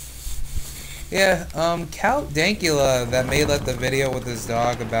 Yeah, Count Dankula that made like the video with his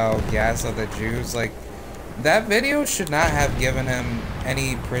dog about gas of the Jews, like, that video should not have given him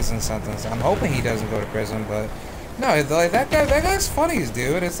any prison sentence. I'm hoping he doesn't go to prison, but no, like that guy's funny,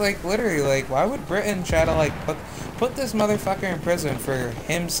 dude. It's like literally like, why would Britain try to like put this motherfucker in prison for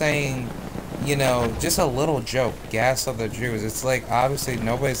him saying, you know, just a little joke, gas of the Jews? It's like obviously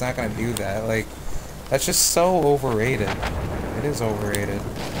nobody's not gonna do that. Like, that's just so overrated. It is overrated.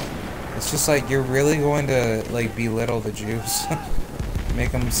 It's just like you're really going to like belittle the Jews,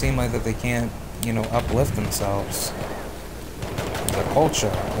 make them seem like that they can't, you know, uplift themselves. The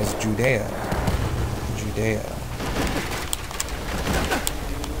culture is Judea.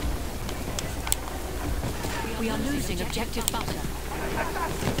 We are losing objective butter.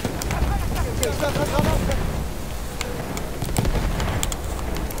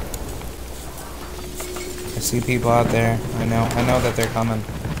 I see people out there. I know that they're coming.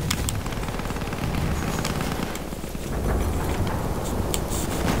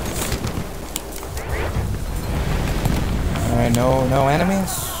 Alright, no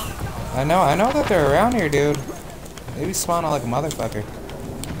enemies? I know that they're around here, dude. Maybe spawn like a motherfucker.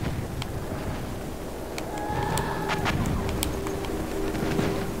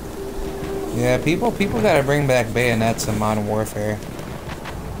 Yeah, people gotta bring back bayonets in Modern Warfare.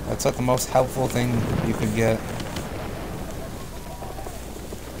 That's like the most helpful thing you could get.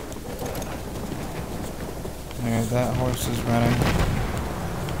 Alright, that horse is running.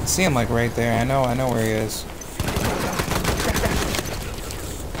 I see him like right there. I know where he is.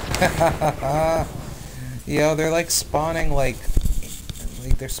 Yo, they're like spawning like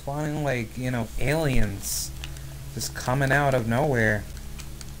they're spawning like, you know, aliens just coming out of nowhere.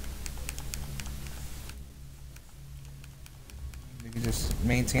 You can just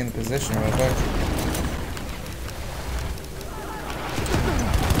maintain the position real quick.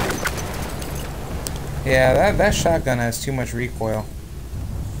 Yeah, that shotgun has too much recoil.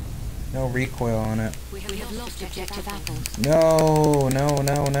 No recoil on it. We have lost objective apples. No.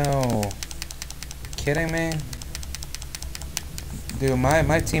 Kidding me? Dude,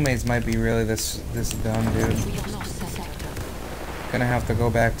 my teammates might be really this dumb, dude. We have lost the sector. Gonna have to go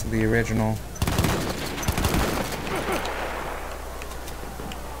back to the original.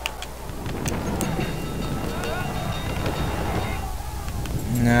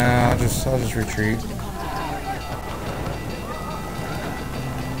 No, I'll just retreat.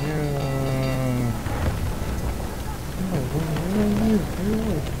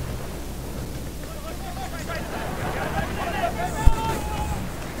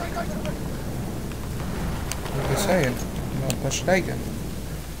 What are they saying? Not mistaken.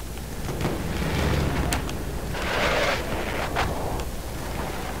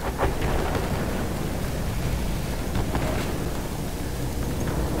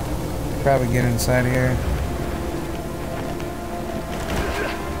 Probably get inside here.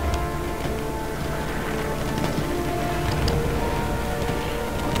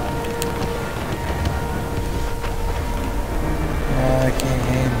 I can't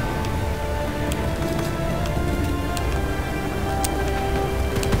aim.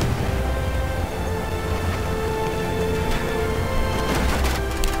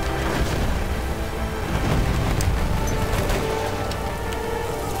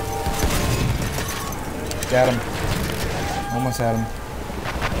 Got him. Almost had him.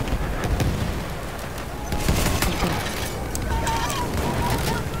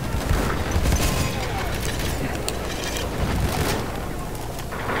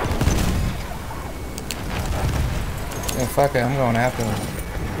 Yeah, fuck it, I'm going after him.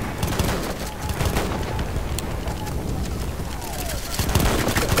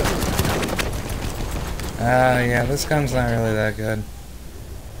 Yeah, this gun's not really that good.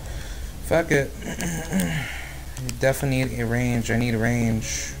 Fuck it. You definitely need a range. I need a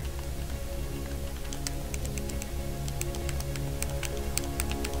range.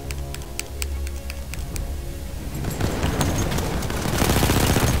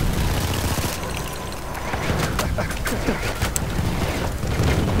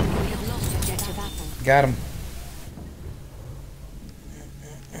 got him.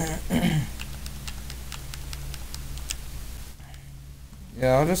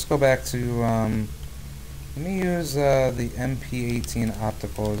 Yeah, I'll just go back to, let me use, the MP18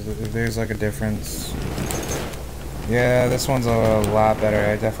 optical, if there's, like, a difference. Yeah, this one's a lot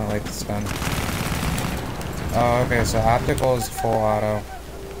better. I definitely like this gun. Oh, okay, so optical is full auto.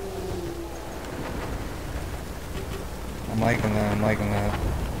 I'm liking that, I'm liking that.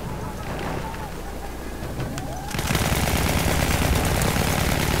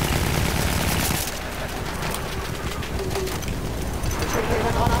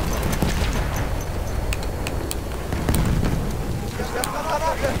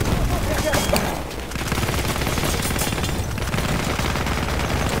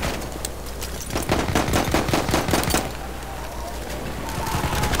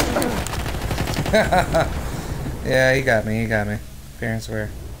 Yeah, he got me, fair and square.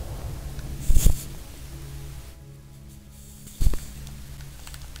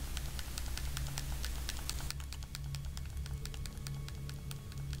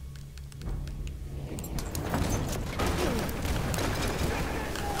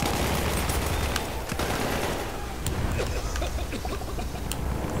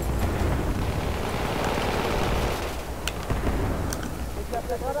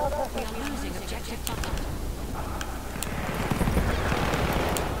 We are losing objective Butter.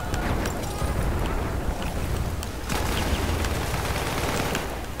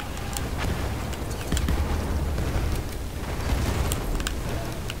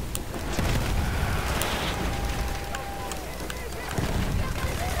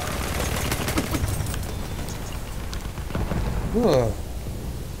 Ugh.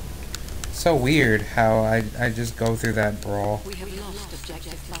 So weird how I just go through that brawl. We have lost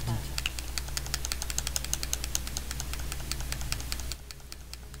objective Butter.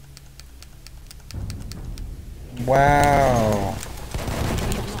 Wow.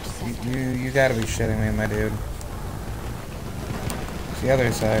 You gotta be shitting me, my dude. It's the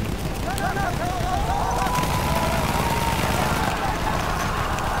other side.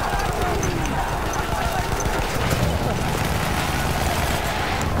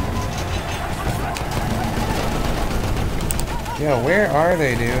 Yo, where are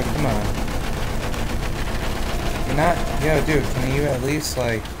they, dude? Come on. You're not... Yo, dude, can you at least,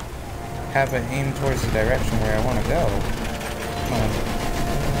 like, have it aim towards the direction where I want to go? Come on.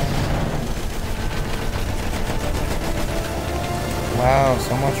 Wow,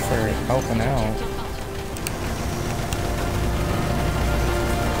 so much for helping out.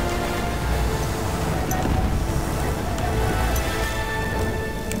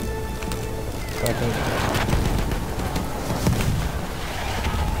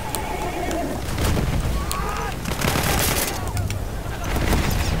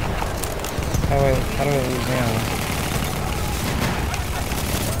 How do I lose ammo?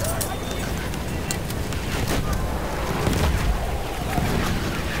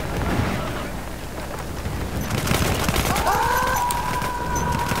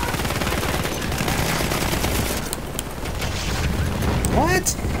 What?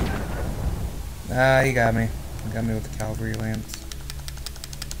 Ah, he got me. He got me with the cavalry lance.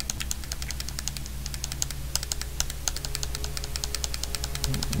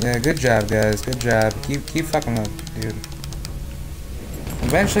 Yeah, good job, guys. Good job. Keep fucking up, dude.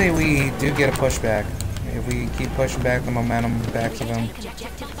 Eventually, we do get a pushback. If we keep pushing back the momentum back to them,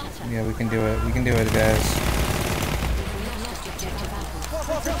 yeah, we can do it. We can do it, guys.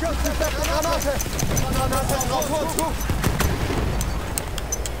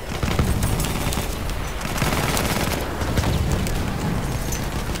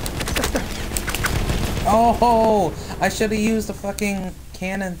 Oh, I should have used the fucking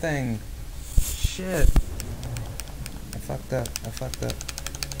cannon thing. Shit. I fucked up.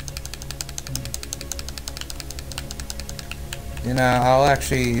 You know, I'll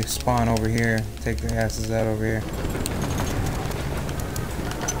actually spawn over here. Take their asses out over here.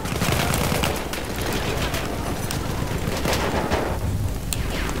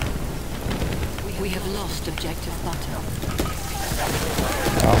 We have lost objective Butter.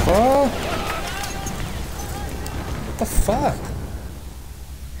 Alpha? What the fuck?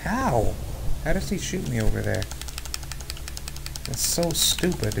 How? How does he shoot me over there? That's so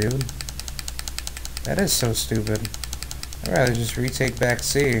stupid, dude. That is so stupid. I'd rather just retake back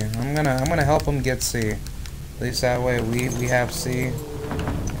C. I'm gonna help him get C. At least that way we have C and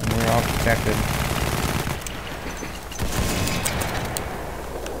we're all protected.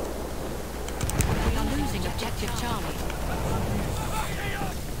 We are losing objective Charlie.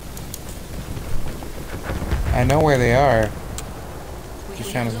 I know where they are. We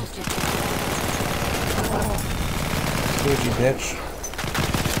Just have trying to... lost objective. Told you, bitch.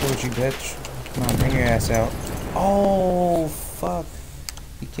 Told you, bitch. Come on, bring your ass out. Oh, fuck.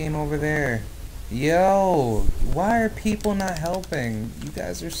 He came over there. Yo, why are people not helping? You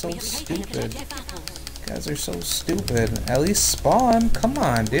guys are so stupid. You guys are so stupid. At least spawn. Come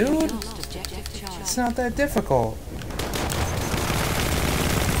on, dude. It's not that difficult.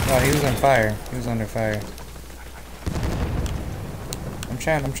 Oh, he was on fire. He was under fire. I'm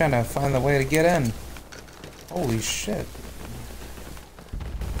trying to find the way to get in. Holy shit.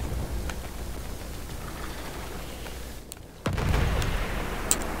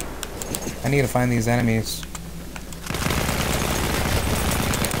 I need to find these enemies.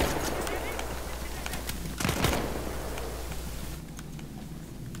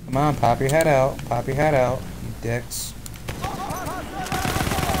 Come on, pop your head out. Pop your head out, you dicks.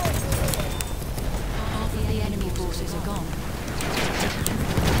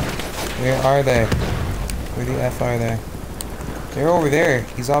 Where are they? Where the F are they? They're over there.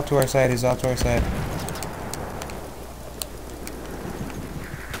 He's off to our side. He's off to our side.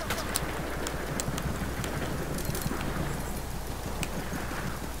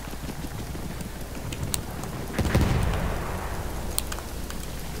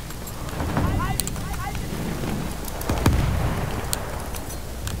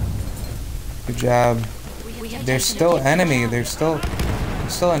 Good job. There's still enemy. There's still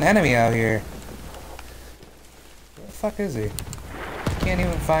an enemy out here. Where the fuck is he? I can't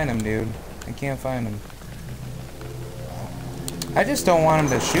even find him, dude. I can't find him. I just don't want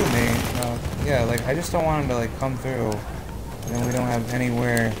him to shoot me. Yeah, like, I just don't want him to, like, come through. And then we don't have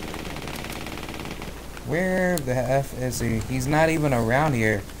anywhere. Where the F is he? He's not even around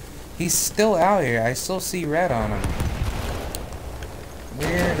here. He's still out here. I still see red on him.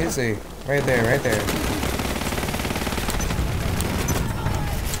 Where is he? Right there, right there.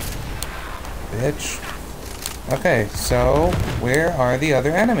 Bitch. Okay, so where are the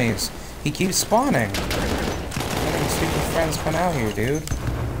other enemies? He keeps spawning. How many stupid friends come out here, dude?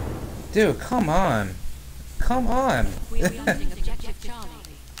 Dude, come on. Come on.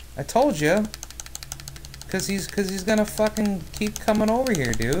 I told you. Cause he's gonna fucking keep coming over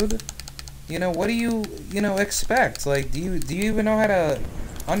here, dude. You know, what do you expect? Like, do you even know how to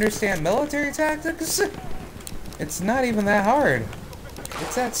understand military tactics? It's not even that hard.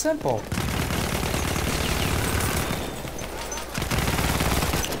 It's that simple.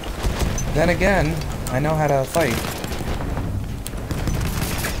 Then again, I know how to fight.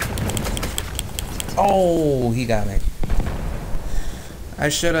 Oh, he got me. I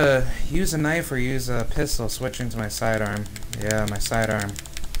should have used a knife or used a pistol, switching to my sidearm. Yeah, my sidearm.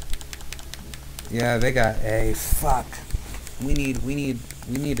 Yeah, they got A. Fuck. We need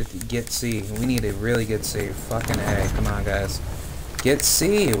to get C. We need to really get C. Fucking A. Come on, guys. Get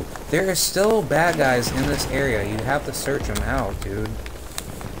C. There are still bad guys in this area. You have to search them out, dude.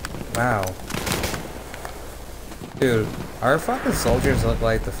 Wow. Dude, our fucking soldiers look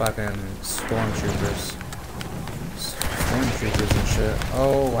like the fucking stormtroopers. Stormtroopers and shit.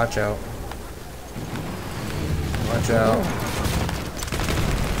 Oh, watch out. Watch out.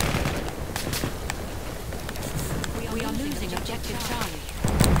 We are losing objective Charlie.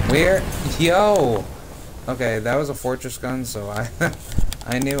 Where? Yo! Okay, that was a fortress gun, so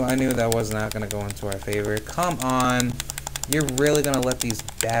I knew that was not gonna go into our favor. Come on. You're really gonna let these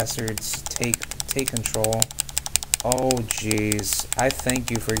bastards take control? Oh jeez. I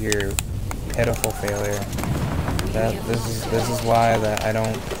thank you for your pitiful failure. This is why that I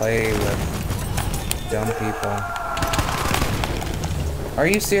don't play with dumb people. Are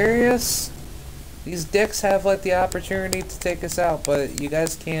you serious? These dicks have like the opportunity to take us out, but you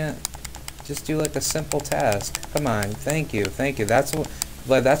guys can't just do like a simple task. Come on, thank you. That's what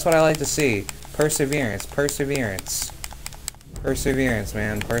I like to see. Perseverance,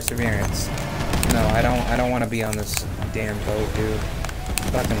 man, perseverance. No, I don't want to be on this damn boat, dude.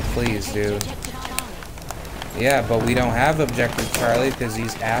 Fucking please, dude. Yeah, but we don't have objective Charlie because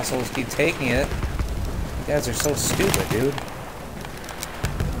these assholes keep taking it. You guys are so stupid, dude.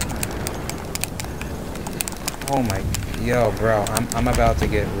 Oh my, yo, bro, I'm about to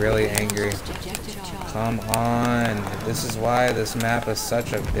get really angry. Come on, this is why this map is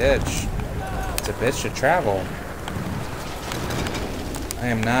such a bitch. It's a bitch to travel.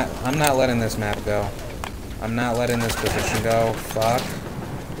 I'm not letting this map go. I'm not letting this position go. Fuck.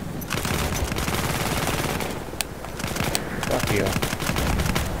 Fuck you.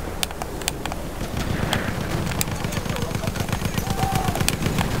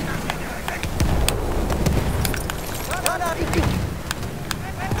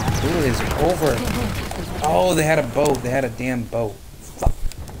 Who is over? Oh, they had a boat. They had a damn boat. Fuck.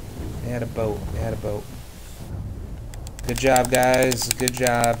 They had a boat. Good job, guys. Good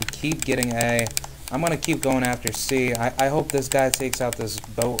job. Keep getting A. I'm gonna keep going after C. I hope this guy takes out this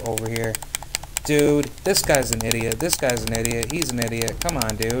boat over here. Dude, this guy's an idiot. This guy's an idiot. He's an idiot. Come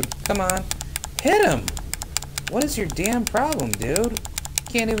on, dude. Come on. Hit him! What is your damn problem, dude?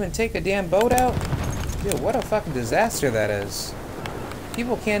 Can't even take a damn boat out? Dude, what a fucking disaster that is.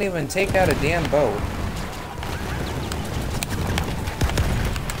 People can't even take out a damn boat.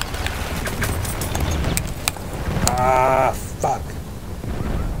 Ah, fuck.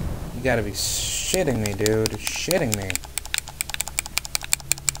 You gotta be shitting me, dude. Shitting me.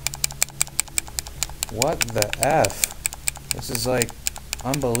 What the F? This is like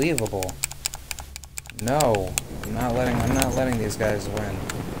unbelievable. No. I'm not letting these guys win.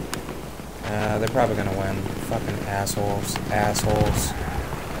 They're probably gonna win. Fucking assholes. Assholes.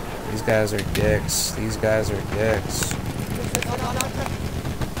 These guys are dicks. These guys are dicks.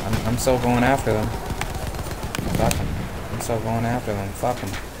 I'm still going after them. Fuck them. I'm still going after them. Fuck them.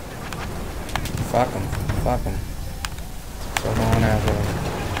 Fuck them. Fuck them. Still going after them.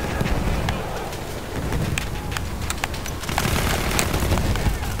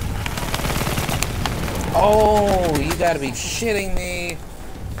 Oh, you gotta be shitting me.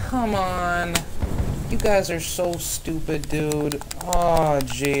 Come on. You guys are so stupid, dude. Oh,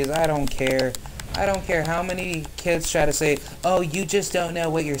 jeez. I don't care. I don't care how many kids try to say, oh, you just don't know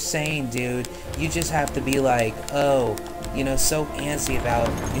what you're saying, dude. You just have to be like, oh, you know, so antsy about,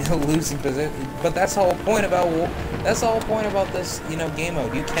 you know, losing position. But that's the whole point about, this, you know, game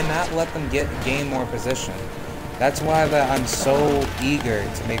mode. You cannot let them gain more position. That's why I'm so eager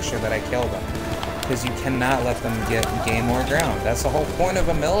to make sure that I kill them. Because you cannot let them gain more ground. That's the whole point of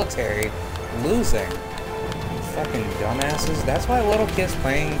a military, losing. Fucking dumbasses. That's why little kids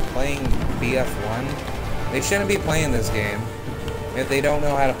playing BF1, they shouldn't be playing this game if they don't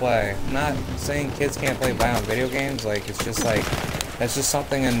know how to play. I'm not saying kids can't play violent video games, like, it's just like, that's just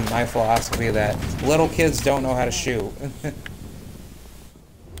something in my philosophy that little kids don't know how to shoot.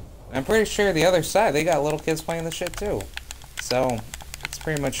 I'm pretty sure the other side, they got little kids playing this shit too. So, it's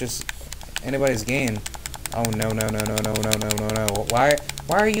pretty much just anybody's game. Oh, no.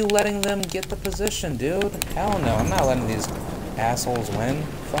 Why are you letting them get the position, dude? Hell no, I'm not letting these assholes win.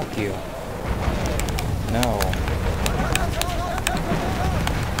 Fuck you. No.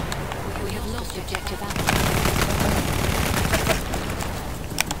 We have lost objective Alpha.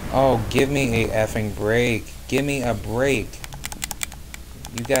 Oh, give me a effing break. Give me a break.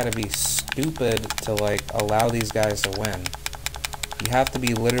 You gotta be stupid to, like, allow these guys to win. You have to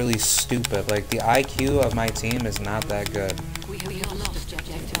be literally stupid. Like, the IQ of my team is not that good. We have lost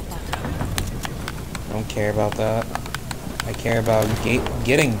objective Alpha. I don't care about that. I care about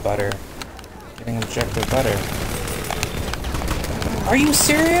getting butter. Getting objective butter. Are you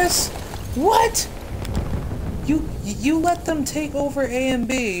serious? What? You let them take over A and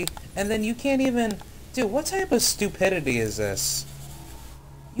B, and then you can't even... Dude, what type of stupidity is this?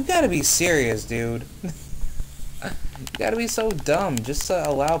 You gotta be serious, dude. You gotta be so dumb just to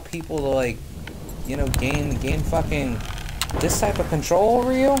allow people to, like, you know, gain fucking this type of control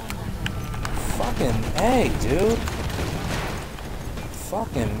over you? Fucking A, dude.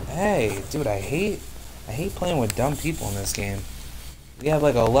 Fucking A. Dude, I hate playing with dumb people in this game. We have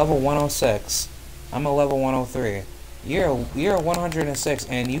like a level 106. I'm a level 103. You're a 106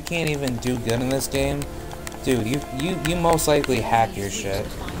 and you can't even do good in this game. Dude, you most likely hack your shit,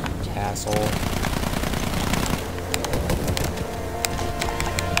 asshole.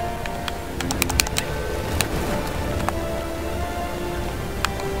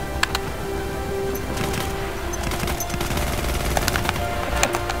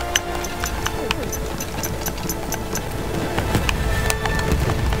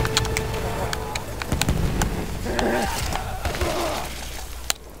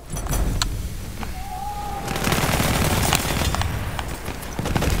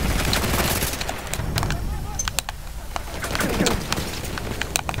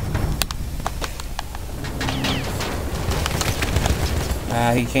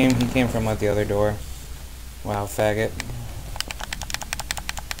 He came from like the other door. Wow, faggot.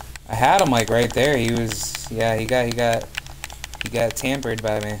 I had him like right there. He was, yeah, he got tampered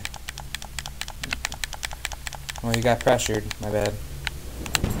by me. Well, he got pressured. My bad.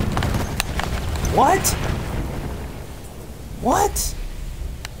 What? What?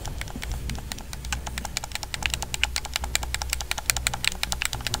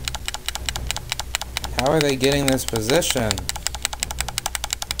 How are they getting this position?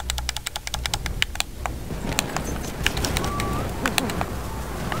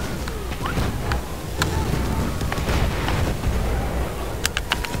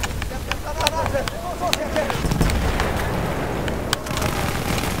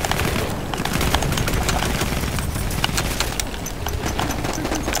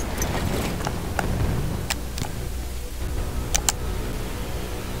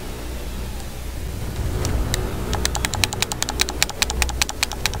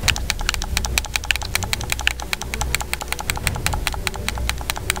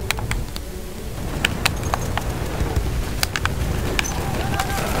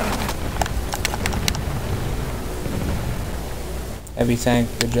 Heavy tank,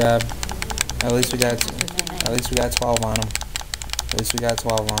 good job. At least we got 12 on him. At least we got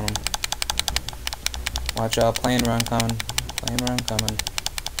 12 on him. Watch out, plane run coming. Plane run coming.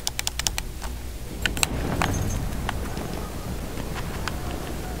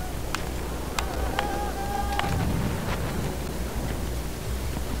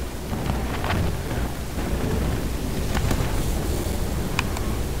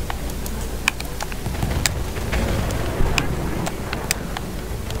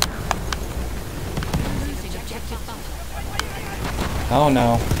 Oh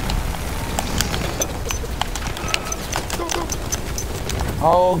no.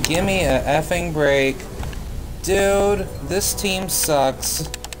 Oh, gimme a effing break. Dude, this team sucks.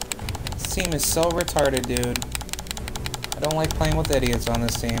 This team is so retarded, dude. I don't like playing with idiots on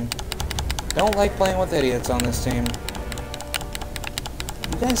this team. Don't like playing with idiots on this team.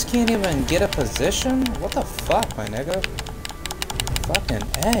 You guys can't even get a position? What the fuck, my nigga? Fucking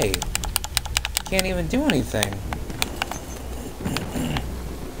A. Can't even do anything.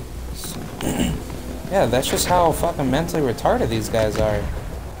 Yeah, that's just how fucking mentally retarded these guys are.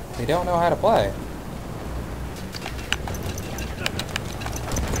 They don't know how to play.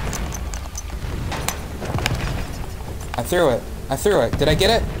 I threw it. I threw it. Did I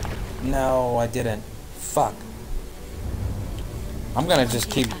get it? No, I didn't. Fuck. I'm gonna just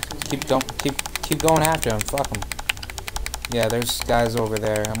keep going after him. Fuck him. Yeah, there's guys over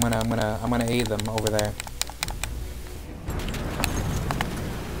there. I'm gonna aid them over there.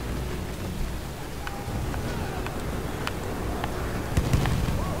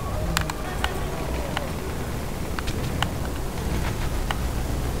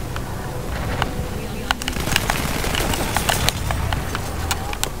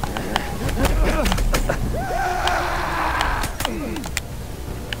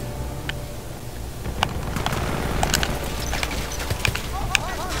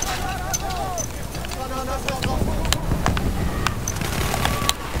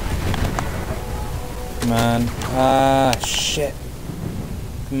 Come on. Ah, shit.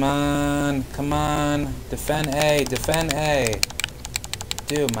 Come on. Come on. Defend A. Defend A.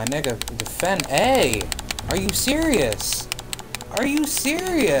 Dude, my nigga. Defend A. Are you serious? Are you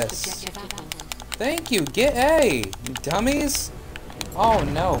serious? Thank you. Get A. You dummies. Oh,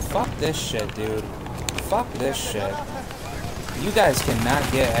 no. Fuck this shit, dude. Fuck this shit. You guys cannot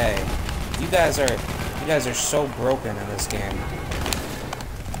get A. You guys are so broken in this game.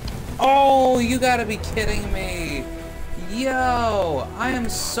 Oh, you gotta be kidding me. Yo, I am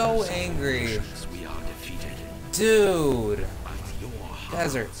so angry. Dude. You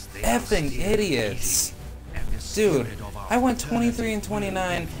guys are effing idiots. Dude, I went 23 and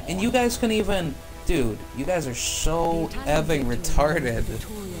 29, and you guys couldn't even... Dude, you guys are so effing retarded.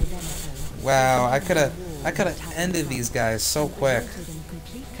 Wow, I could've ended these guys so quick.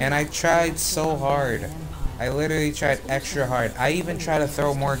 And I tried so hard. I literally tried extra hard. I even tried to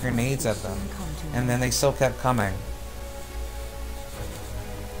throw more grenades at them. And then they still kept coming.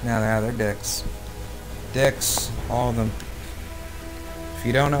 Now they're dicks. Dicks. All of them. If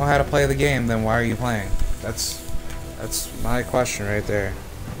you don't know how to play the game, then why are you playing? That's my question right there.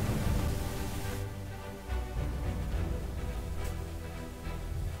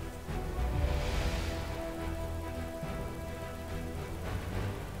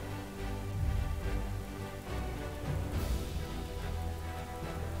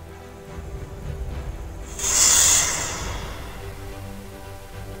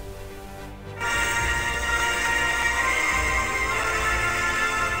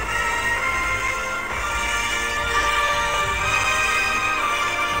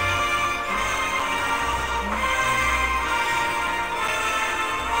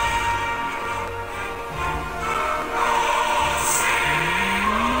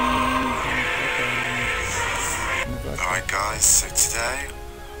 Alright guys, so today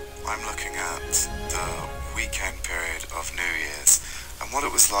I'm looking at the weekend period of New Year's and what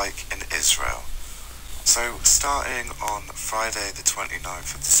it was like in Israel. So starting on Friday the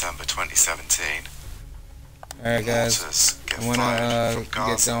 29th of December 2017, alright guys, I want to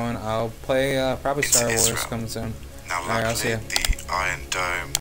get going. I'll play probably Star Wars coming soon. Now Alright, I'll see luckily ya. the Iron Dome